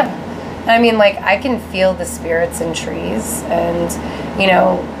 Yeah. I mean, like, I can feel the spirits in trees, and, you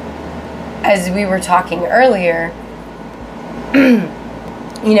know, as we were talking earlier,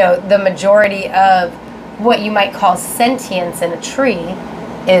 you know, the majority of what you might call sentience in a tree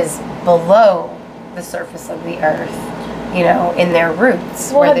is below the surface of the earth, you know, in their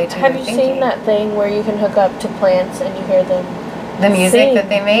roots. Well, where they do have their you thinking. seen that thing where you can hook up to plants and you hear them The music sing? that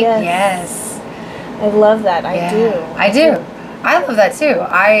they make? Yes. I love that. I do. I love that too.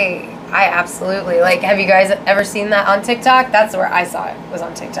 I absolutely, like, have you guys ever seen that on TikTok? That's where I saw it, was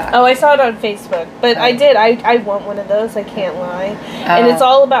on TikTok. Oh, I saw it on Facebook. But I did. I want one of those. I can't lie. And it's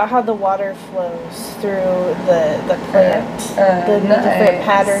all about how the water flows through the plant. The different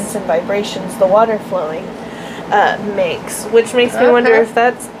patterns and vibrations the water flowing makes. Which makes me wonder if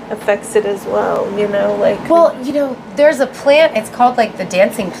that affects it as well, you know? Like, well, you know, there's a plant, it's called, like, the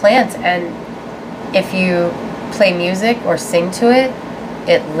dancing plant, and if you play music or sing to it,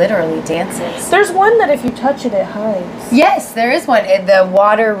 it literally dances. there's one that if you touch it, it hides. Yes, there is one. The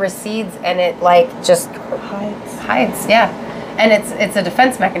water recedes and it, like, just hides. Yeah, and it's a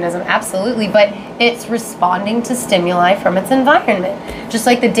defense mechanism, absolutely. But it's responding to stimuli from its environment, just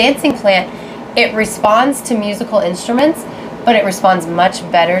like the dancing plant. It responds to musical instruments, but it responds much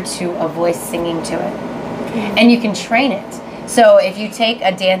better to a voice singing to it, and you can train it. So if you take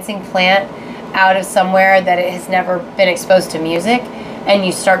a dancing plant out of somewhere that it has never been exposed to music, and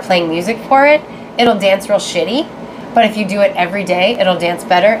you start playing music for it, it'll dance real shitty. But if you do it every day, it'll dance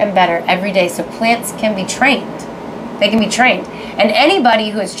better and better every day. So plants can be trained. They can be trained. And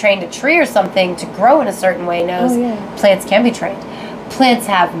anybody who has trained a tree or something to grow in a certain way knows plants can be trained. Plants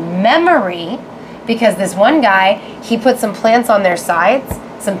have memory, because this one guy, he put some plants on their sides,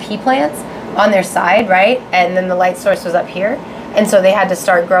 some pea plants on their side, right? And then the light source was up here. And so they had to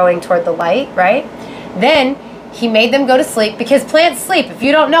start growing toward the light, right? Then he made them go to sleep, because plants sleep. If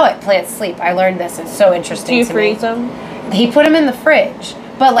you don't know it, plants sleep. I learned this. It's so interesting to me. Do you freeze them? He put them in the fridge.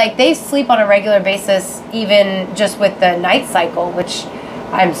 But, like, they sleep on a regular basis, even just with the night cycle, which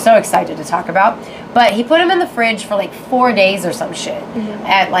I'm so excited to talk about. But he put them in the fridge for, like, 4 days or some shit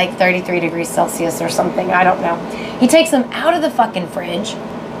at, like, 33 degrees Celsius or something. I don't know. He takes them out of the fucking fridge,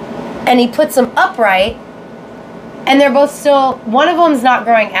 and he puts them upright. And they're both still, one of them's not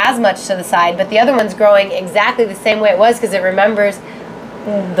growing as much to the side, but the other one's growing exactly the same way it was, because it remembers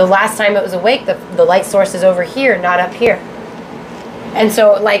the last time it was awake, the light source is over here, not up here. And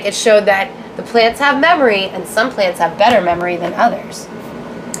so, like, it showed that the plants have memory, and some plants have better memory than others.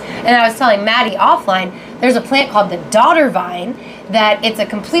 And I was telling Maddie offline, there's a plant called the daughter vine, that it's a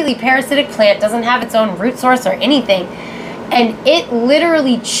completely parasitic plant, doesn't have its own root source or anything, and it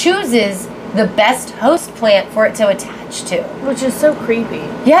literally chooses the best host plant for it to attach to. Which is so creepy.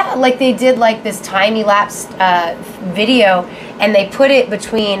 Yeah, like they did, like, this time-elapsed video, and they put it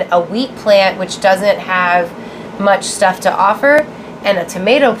between a wheat plant, which doesn't have much stuff to offer, and a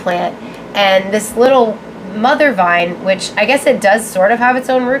tomato plant, and this little mother vine, which I guess it does sort of have its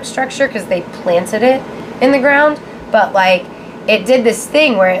own root structure because they planted it in the ground, but, like, it did this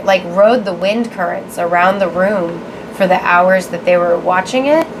thing where it, like, rode the wind currents around the room for the hours that they were watching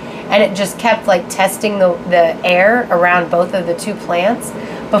it. And it just kept, like, testing the air around both of the two plants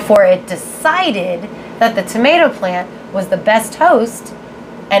before it decided that the tomato plant was the best host,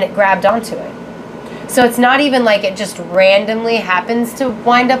 and it grabbed onto it. So it's not even like it just randomly happens to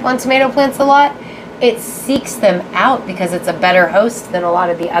wind up on tomato plants a lot. It seeks them out because it's a better host than a lot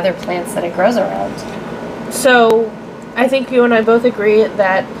of the other plants that it grows around. So I think you and I both agree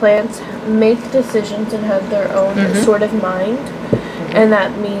that plants make decisions and have their own sort of mind. And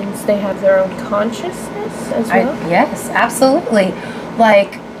that means they have their own consciousness as well? Yes, absolutely.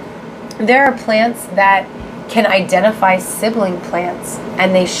 Like, there are plants that can identify sibling plants,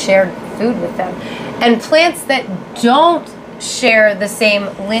 and they share food with them. And plants that don't share the same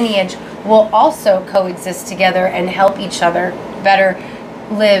lineage will also coexist together and help each other better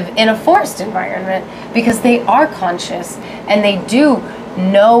live in a forest environment, because they are conscious and they do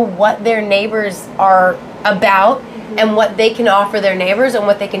know what their neighbors are about and what they can offer their neighbors and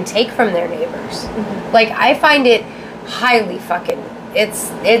what they can take from their neighbors. Like, I find it highly fucking,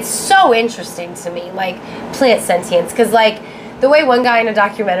 it's so interesting to me, like, plant sentience, because, like, the way one guy in a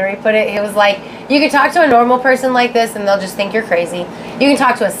documentary put it, he was like, you can talk to a normal person like this and they'll just think you're crazy. You can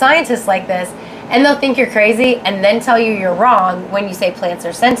talk to a scientist like this and they'll think you're crazy and then tell you you're wrong when you say plants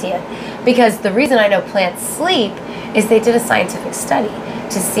are sentient. Because the reason I know plants sleep is they did a scientific study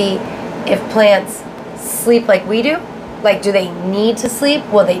to see if plants sleep like we do. Like, do they need to sleep?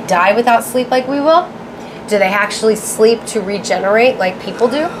 Will they die without sleep like we will? Do they actually sleep to regenerate like people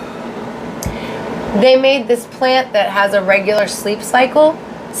do? They made this plant that has a regular sleep cycle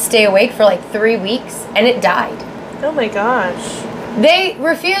stay awake for like 3 weeks, and it died. Oh my gosh. They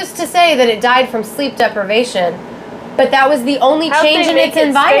refused to say that it died from sleep deprivation, But that was the only How'd change they in make its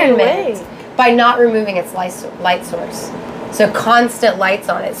it stay environment. away? By not removing its light source. So constant lights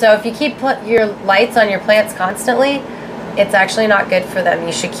on it. So if you keep your lights on your plants constantly, it's actually not good for them.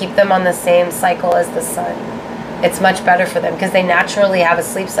 You should keep them on the same cycle as the sun. It's much better for them because they naturally have a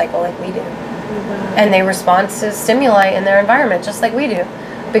sleep cycle like we do. Mm-hmm. And they respond to stimuli in their environment just like we do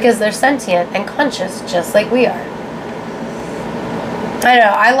because they're sentient and conscious just like we are. I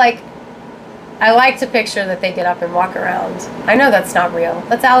know, I like to picture that they get up and walk around. I know that's not real.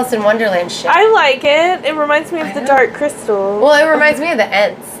 That's Alice in Wonderland shit. I like it. It reminds me of the Dark Crystal. Well, it reminds me of the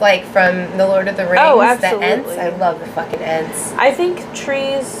Ents, like from The Lord of the Rings. Oh, absolutely. The Ents. I love the fucking Ents. I think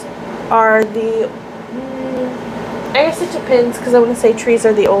trees are the... I guess it depends, because I want to say trees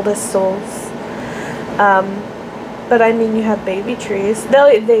are the oldest souls. But I mean, you have baby trees.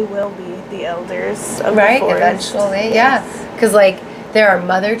 They will be the elders of the forest. Eventually, yeah. Because, like, there are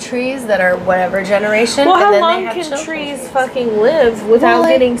mother trees that are whatever generation. Well, and how then long they have can trees trees fucking live without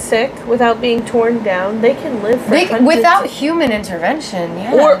getting sick, without being torn down? They can live for hundreds without human intervention,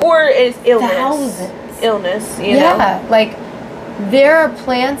 yeah. Or is illness. Thousands. Illness, you know? Yeah, like, there are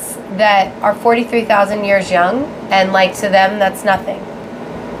plants that are 43,000 years young, and, like, to them, that's nothing.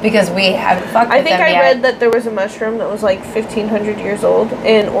 Because we haven't fucked with them yet. I think I read that there was a mushroom that was, like, 1,500 years old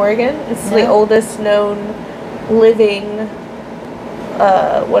in Oregon. It's the oldest known living...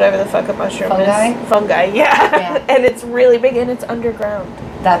 whatever the fuck a mushroom is. Fungi, yeah. And it's really big and it's underground.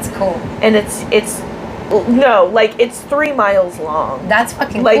 That's cool. And it's 3 miles long. That's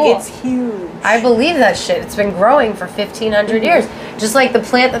fucking cool. Like, it's huge. I believe that shit. It's been growing for 1,500 years. Just like the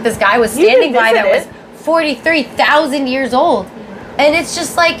plant that this guy was standing by that was 43,000 years old. And it's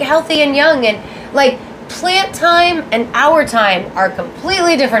just, like, healthy and young. And, like, plant time and our time are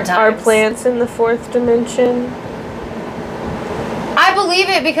completely different times. Are plants in the 4th dimension? I believe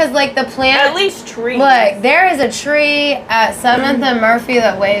it because, like, the plant... At least trees. Look, there is a tree at Samantha Murphy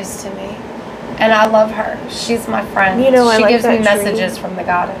that waves to me. And I love her. She's my friend. You know, she I gives like me that messages tree. from the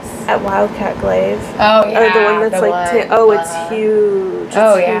goddess. At Wildcat Glaive. Oh, yeah. Or the one that's it's huge.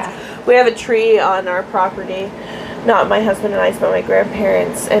 It's huge. We have a tree on our property. Not my husband and I, but my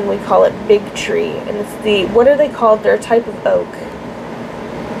grandparents. And we call it Big Tree. And it's the... What are they called? They're a type of oak.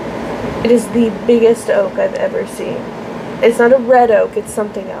 It is the biggest oak I've ever seen. It's not a red oak, it's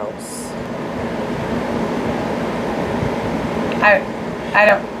something else.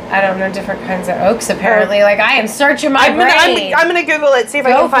 I don't know different kinds of oaks apparently. Like, I am searching my brain. I'm gonna Google it, see if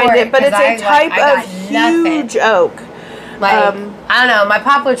I can find it. But it's a type of huge oak. Like, I don't know, my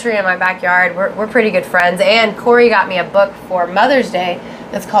poplar tree in my backyard, we're pretty good friends. And Corey got me a book for Mother's Day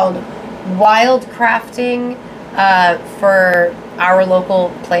that's called Wild Crafting for our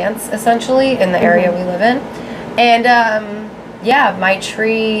local plants, essentially, in the area we live in. And, yeah, my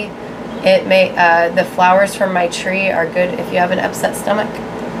tree, the flowers from my tree are good if you have an upset stomach.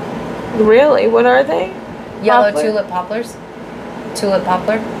 Really? What are they? Yellow tulip poplars. Tulip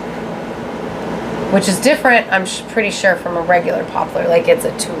poplar. Which is different, I'm pretty sure, from a regular poplar. Like, it's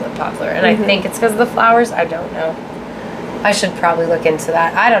a tulip poplar. And I think it's because of the flowers. I don't know. I should probably look into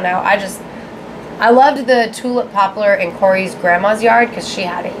that. I don't know. I loved the tulip poplar in Corey's grandma's yard because she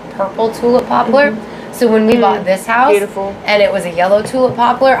had a purple tulip poplar. So when we bought this house, and it was a yellow tulip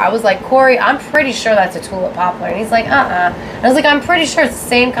poplar, I was like, Corey, I'm pretty sure that's a tulip poplar. And he's like, And I was like, I'm pretty sure it's the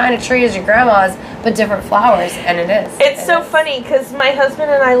same kind of tree as your grandma's, but different flowers. And it is. It's so funny because my husband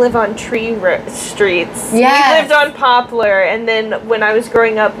and I live on tree streets. Yes. We lived on Poplar, and then when I was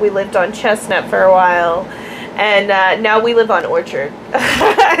growing up, we lived on Chestnut for a while. And now we live on Orchard.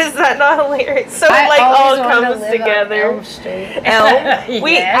 Is that not hilarious? So it all comes together. Elm Street. Elm.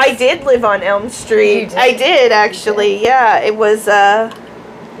 Yes. I did live on Elm Street. You did. I did actually. Yeah, it was. Yeah.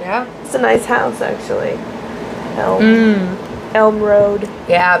 It's a nice house actually. Elm Road.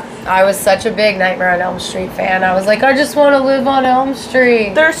 Yeah, I was such a big Nightmare on Elm Street fan. I was like, I just want to live on Elm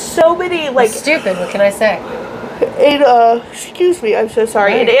Street. There's so many It's stupid. What can I say? Excuse me, I'm so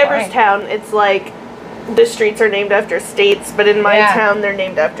sorry. In Amherstown, it's like. The streets are named after states, but in my town, they're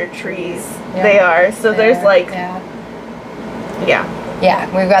named after trees. Yeah. They are. So there's like... Yeah,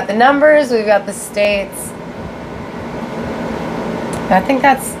 we've got the numbers, we've got the states. I think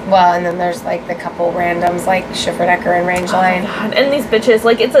that's... Well, and then there's like the couple randoms like Schifferdecker and Rangeline. Oh, and these bitches,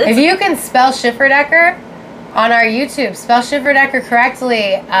 like it's if you can spell Schifferdecker on our YouTube, spell Schifferdecker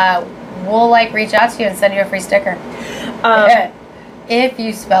correctly, we'll like reach out to you and send you a free sticker. If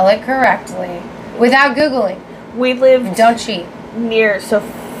you spell it correctly. Without Googling. We lived... Don't cheat. Near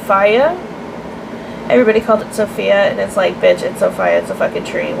Sophia. Everybody called it Sophia, and it's like, bitch, it's Sophia, it's a fucking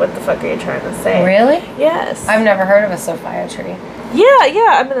tree. What the fuck are you trying to say? Really? Yes. I've never heard of a Sophia tree.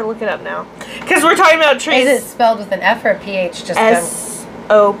 Yeah, I'm gonna look it up now. Because Because we're talking about trees. Is it spelled with an F or a PH? Just SOPH.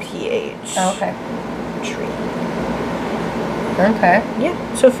 Oh, okay. Tree. Okay.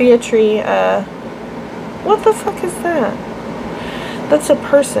 Yeah. Sophia tree. What the fuck is that? That's a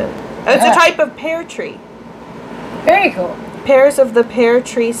person. It's a type of pear tree. Very cool. Pears of the pear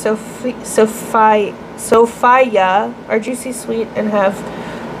tree Sophia are juicy, sweet, and have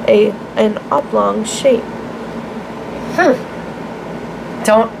an oblong shape.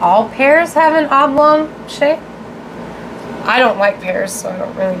 Don't all pears have an oblong shape? I don't like pears, so I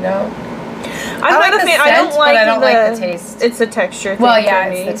don't really know. I'm not a fan. I don't like the taste. It's a texture thing. Well, yeah, for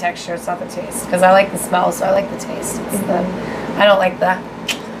me. it's the texture. It's not the taste. Because I like the smell, so I like the taste. It's I don't like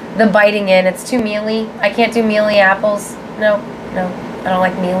the biting in. It's too mealy. I can't do mealy apples. No. I don't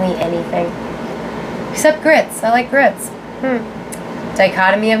like mealy anything. Except grits. I like grits.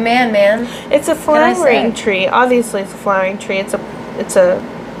 Dichotomy of man. It's a flowering tree. Obviously, it's a flowering tree. It's a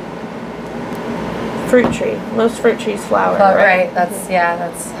fruit tree. Most fruit trees flower, right? That's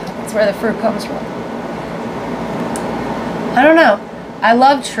where the fruit comes from. I don't know. I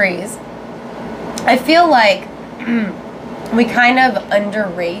love trees. I feel like we kind of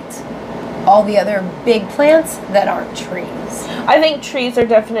underrate all the other big plants that aren't trees. I think trees are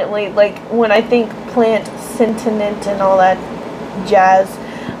definitely, like, when I think plant sentiment and all that jazz,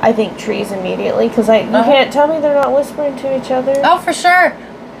 I think trees immediately, because you can't tell me they're not whispering to each other. Oh, for sure.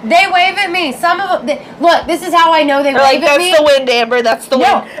 They wave at me. Some of them. Look, this is how I know they wave at me. That's the wind, Amber. That's the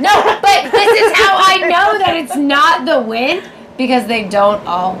wind. No, but this is how I know that it's not the wind, because they don't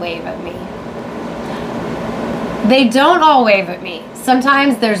all wave at me. They don't all wave at me.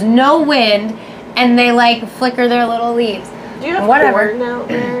 Sometimes there's no wind, and they, like, flicker their little leaves. Do you have corn out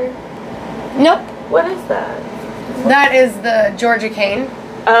there? Nope. What is that? That is the Georgia cane.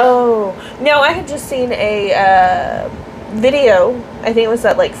 Oh. No, I had just seen a video. I think it was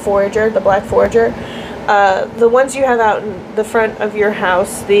that, like, forager, the black forager. The ones you have out in the front of your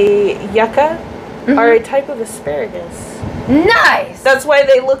house, the yucca, are a type of asparagus. Nice! That's why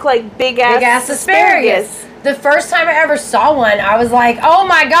they look like big-ass asparagus. The first time I ever saw one, I was like, oh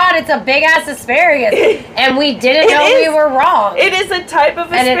my god, it's a big-ass asparagus. And we didn't know we were wrong. It is a type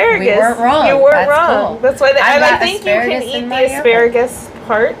of asparagus. We weren't wrong. You weren't wrong. Cool. That's why I think you can eat the asparagus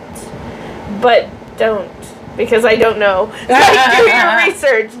part, but don't. Because I don't know. Like, do your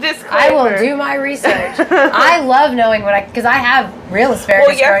research. Disclaimer. I will do my research. I love knowing because I have real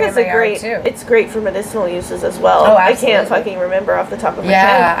asparagus growing in my yard too. It's great for medicinal uses as well. Oh, I absolutely. can't fucking remember off the top of my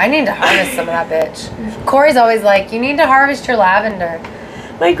head. Yeah, I need to harvest some of that bitch. Corey's always like, you need to harvest your lavender.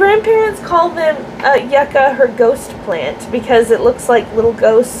 My grandparents called them yucca her ghost plant because it looks like little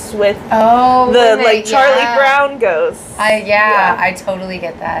ghosts with the Charlie Brown ghosts. I totally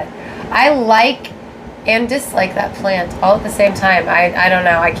get that. I like and dislike that plant all at the same time. I don't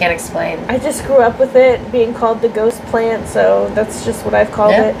know. I can't explain. I just grew up with it being called the ghost plant, so that's just what I've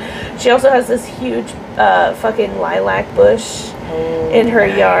called it. She also has this huge fucking lilac bush in her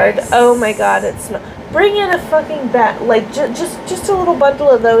yard. Oh my god, it smells. Bring in a fucking bat, like just a little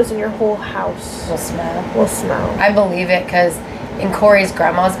bundle of those, and your whole house will smell. I believe it, because in Corey's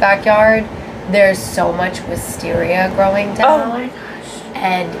grandma's backyard, there's so much wisteria growing down. Oh my gosh.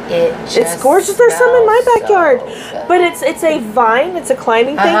 And it's gorgeous. There's some in my backyard, but it's a vine. It's a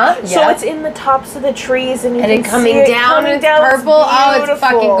climbing thing, so it's in the tops of the trees, and you can coming see it down. Coming it's down. purple. Oh, it's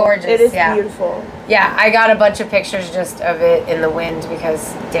fucking gorgeous. It is beautiful. Yeah, I got a bunch of pictures just of it in the wind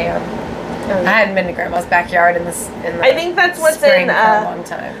because damn. I hadn't been to Grandma's backyard in the I think that's what's spring in for a long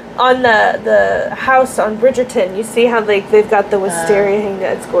time. On the house on Bridgerton. You see how they've got the wisteria hanging.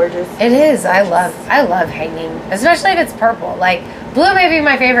 It's gorgeous. It is. I love hanging, especially if it's purple. Like blue may be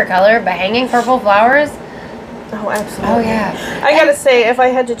my favorite color, but hanging purple flowers. Oh, absolutely. Oh yeah. I gotta say, if I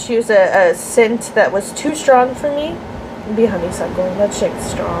had to choose a scent that was too strong for me, it'd be honeysuckle. That shit's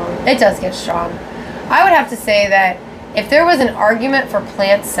strong. It does get strong. I would have to say that if there was an argument for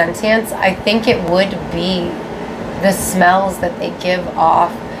plant sentience, I think it would be the smells that they give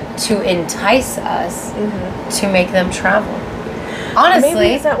off to entice us to make them travel. Honestly,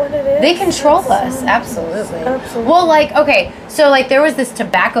 maybe is that what it is? They control us, absolutely. Well, like, okay, so like there was this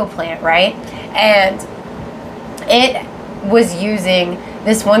tobacco plant, right? And it was using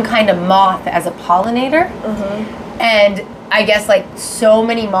this one kind of moth as a pollinator. And I guess like so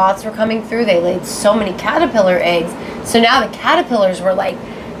many moths were coming through, they laid so many caterpillar eggs. So now the caterpillars were like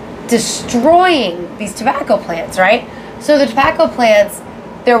destroying these tobacco plants, right? So the tobacco plants,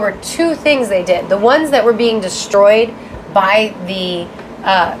 there were two things they did. The ones that were being destroyed by the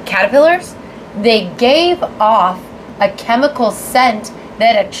caterpillars, they gave off a chemical scent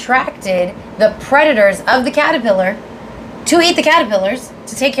that attracted the predators of the caterpillar to eat the caterpillars,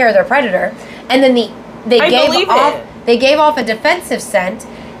 to take care of their predator. and then they gave off a defensive scent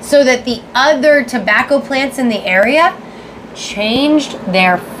so that the other tobacco plants in the area changed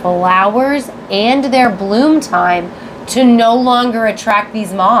their flowers and their bloom time to no longer attract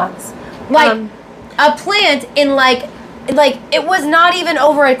these moths. Like a plant in like it was not even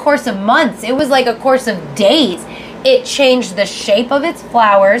over a course of months. It was like a course of days. It changed the shape of its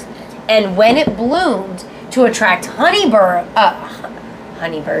flowers, and when it bloomed to attract hummingbirds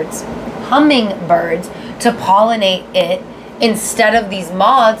to pollinate it instead of these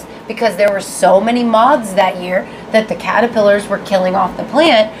moths, because there were so many moths that year that the caterpillars were killing off the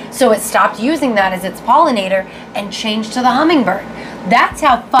plant, so it stopped using that as its pollinator and changed to the hummingbird. That's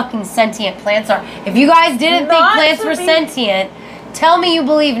how fucking sentient plants are. If you guys didn't think plants were sentient, tell me you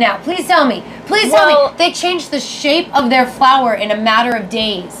believe now. Please tell me. Please tell me. They changed the shape of their flower in a matter of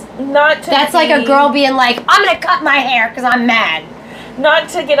days. That's like a girl being like, I'm going to cut my hair because I'm mad. Not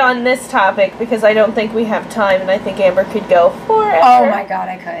to get on this topic, because I don't think we have time, and I think Amber could go forever. Oh my god,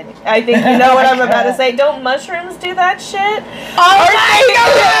 I could. I think you know what I'm about to say. Don't mushrooms do that shit? Oh my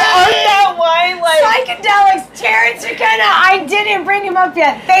god! Aren't that why, like... Psychedelics, Terrence McKenna! I didn't bring him up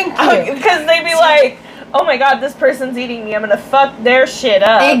yet, thank you! Because they'd be like, oh my god, this person's eating me, I'm gonna fuck their shit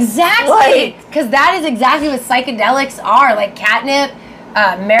up. Exactly! Because that is exactly what psychedelics are, like catnip,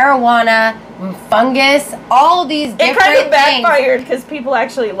 marijuana, fungus, all these different things. It kind of backfired because people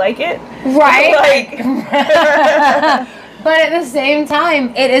actually like it. Right? But at the same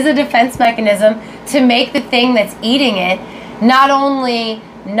time, it is a defense mechanism to make the thing that's eating it not only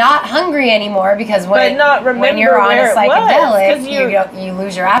not hungry anymore, because when you're on a psychedelic, you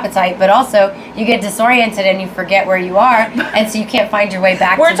lose your appetite, but also you get disoriented and you forget where you are, and so you can't find your way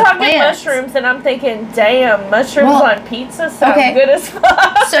back to the plant. We're talking mushrooms, and I'm thinking, damn, mushrooms on pizza sound good as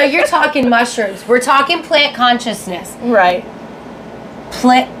fuck. So you're talking mushrooms. We're talking plant consciousness. Right.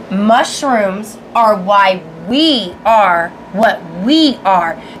 Mushrooms are why we are what we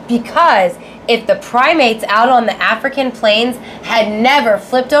are, because if the primates out on the African plains had never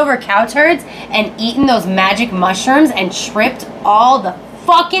flipped over cow turds and eaten those magic mushrooms and tripped all the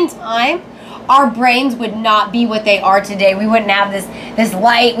fucking time, our brains would not be what they are today. We wouldn't have this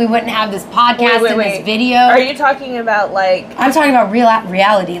light. We wouldn't have this podcast and this video. Are you talking about like... I'm talking about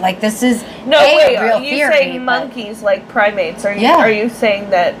reality. Like, this is real theory. You say monkeys like primates. Are you saying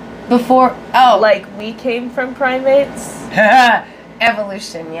that... Before... Oh. Like, we came from primates?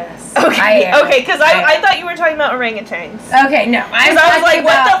 Evolution, yes. Okay, because I thought you were talking about orangutans. Okay, no. I was like,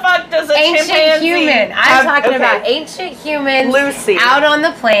 what the fuck does a chimpanzee human? I'm talking about ancient humans. Lucy. Out on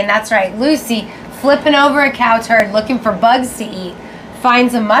the plain, that's right. Lucy, flipping over a cow turd, looking for bugs to eat,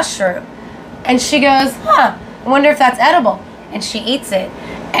 finds a mushroom. And she goes, I wonder if that's edible. And she eats it.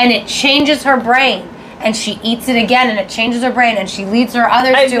 And it changes her brain. And she eats it again, and it changes her brain, and she leads her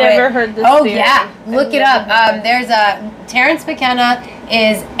others to it. I've never heard this theory. Yeah. Look it up. There's Terrence McKenna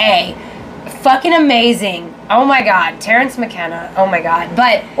is fucking amazing. Oh, my God. Terrence McKenna. Oh, my God.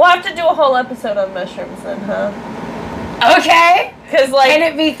 But... We'll have to do a whole episode on mushrooms then, huh? Okay. Because, like... Can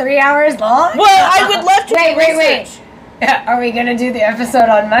it be 3 hours long? Well, I would love to Wait. Are we going to do the episode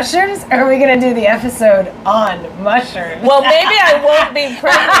on mushrooms, or are we going to do the episode on mushrooms? Well, maybe I won't be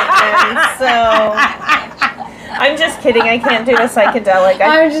pregnant then, so... I'm just kidding. I can't do a psychedelic.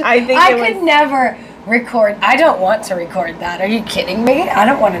 I could never record. I don't want to record that. Are you kidding me? I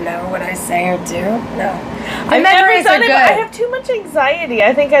don't want to know what I say or do. No. I've never done it, but I have too much anxiety.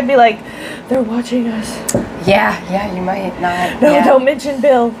 I think I'd be like, they're watching us. Yeah, you might not. No, don't mention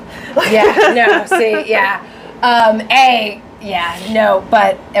Bill. But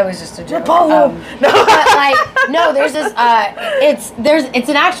it was just a joke. Apollo. There's this. It's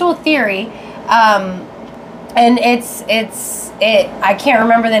an actual theory, and I can't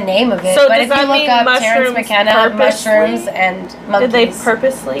remember the name of it. So but if you look up Terrence McKenna, mushrooms and monkeys, did they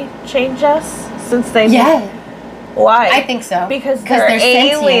purposely change us since they? Yeah. Why? I think so. Because they're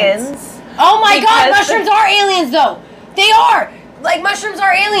aliens. Sentients. Oh my God! Mushrooms are aliens, though. They are. Like, mushrooms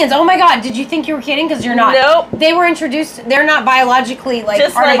are aliens. Oh my God. Did you think you were kidding? Because you're not. Nope. They were introduced. They're not biologically, part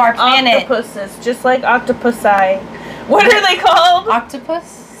of our planet. Octopuses. Just like octopusi. What are they called?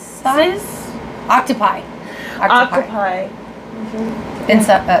 Octopus? Octopi.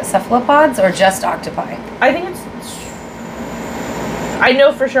 Mm-hmm. Cephalopods or just octopi? I think it's... I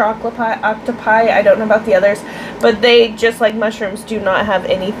know for sure octopi. I don't know about the others. But they, just like mushrooms, do not have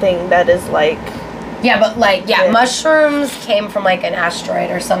anything that is like... Yeah, but mushrooms came from like an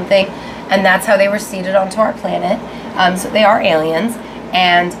asteroid or something, and that's how they were seeded onto our planet. So they are aliens,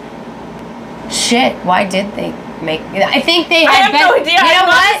 and shit, why did they make. I think they I had have no idea. You know I'm not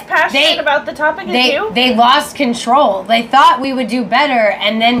what? as passionate about the topic as you. They lost control. They thought we would do better,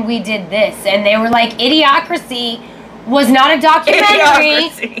 and then we did this, and they were like, Idiocracy was not a documentary.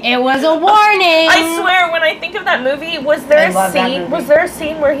 Idiocracy. It was a warning. I swear, when I think of that movie, was there a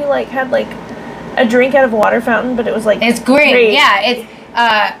scene where he like had like a drink out of a water fountain, but it was like it's great. Yeah, it's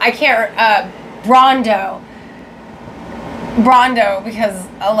I can't Brondo because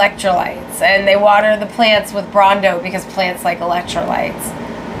electrolytes, and they water the plants with Brondo because plants like electrolytes.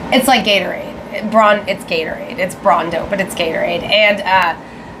 It's like Gatorade. It's Gatorade. It's Brondo, but it's Gatorade. And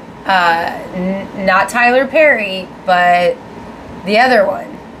not Tyler Perry, but the other one.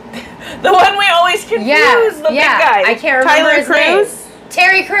 The one we always confuse. The big guy. I can't remember Tyler his Crews? name.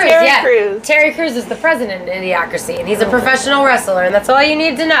 Terry Crews. Crews. Terry Crews is the president in Idiocracy, and he's a professional wrestler, and that's all you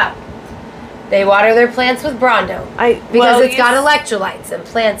need to know. They water their plants with Brondo because it's got electrolytes, and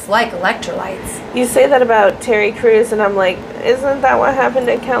plants like electrolytes. You say that about Terry Crews, and I'm like, isn't that what happened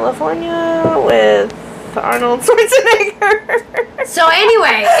in California with Arnold Schwarzenegger? So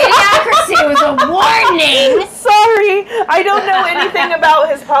anyway, Idiocracy was a warning. Sorry, I don't know anything about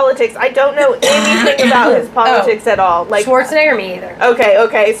his politics. I don't know anything about his politics at all. Like Schwarzenegger, me either.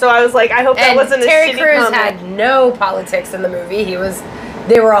 Okay. So I was like, I hope that wasn't Terry a shitty Crews comment. had no politics in the movie.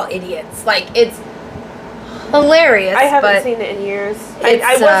 They were all idiots. Like, it's hilarious. I haven't seen it in years.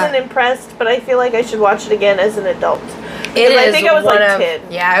 I wasn't impressed, but I feel like I should watch it again as an adult. I think I was like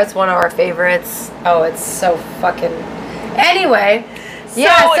 10. Yeah, it's one of our favorites. Oh, it's so fucking. Anyway, so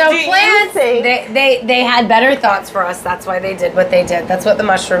plants. They had better thoughts for us. That's why they did what they did. That's what the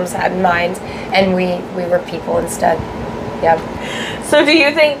mushrooms had in mind, and we were people instead. Yep. So do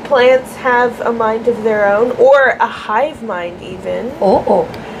you think plants have a mind of their own, or a hive mind even? Oh.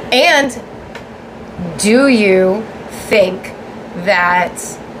 And do you think that...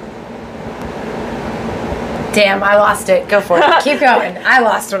 Damn, I lost it. Go for it. Keep going. I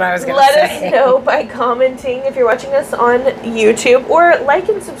lost what I was going to say. Let us know by commenting if you're watching us on YouTube, or like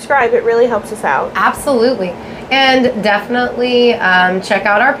and subscribe. It really helps us out. Absolutely. And definitely check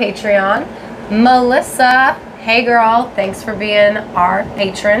out our Patreon. Melissa, hey girl, thanks for being our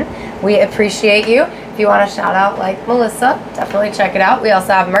patron. We appreciate you. If you want a shout out like Melissa, definitely check it out. We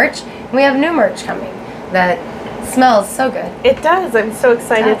also have merch. And we have new merch coming that smells so good. It does. I'm so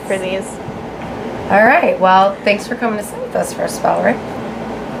excited for these. All right. Well, thanks for coming to sit with us for a spell, right?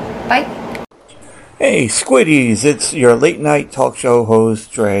 Bye. Hey, Squiddies. It's your late night talk show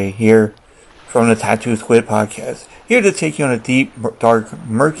host, Dre, here from the Tattoo Squid podcast. Here to take you on a deep, dark,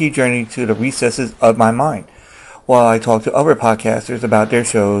 murky journey to the recesses of my mind, while I talk to other podcasters about their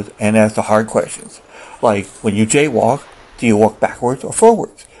shows and ask the hard questions. Like, when you jaywalk, do you walk backwards or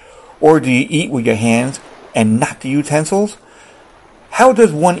forwards? Or do you eat with your hands and not the utensils? How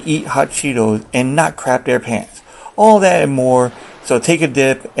does one eat hot Cheetos and not crap their pants? All that and more, so take a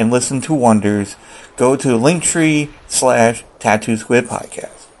dip and listen to wonders. Go to Linktree/Tattoo Squid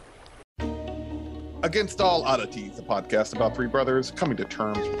Podcast. Against All Oddities, a podcast about three brothers coming to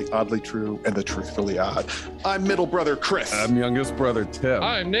terms with the oddly true and the truthfully odd. I'm middle brother Chris. I'm youngest brother Tim.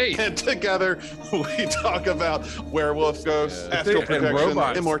 I'm Nate. And together we talk about werewolf, ghosts, astral projection,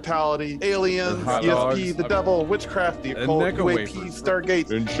 immortality, aliens, ESP, the devil, witchcraft, the occult, UAP, Stargate,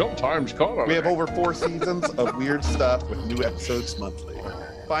 and sometimes color. We have over 4 seasons of weird stuff with new episodes monthly.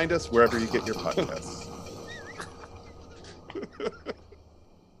 Find us wherever you get your podcasts.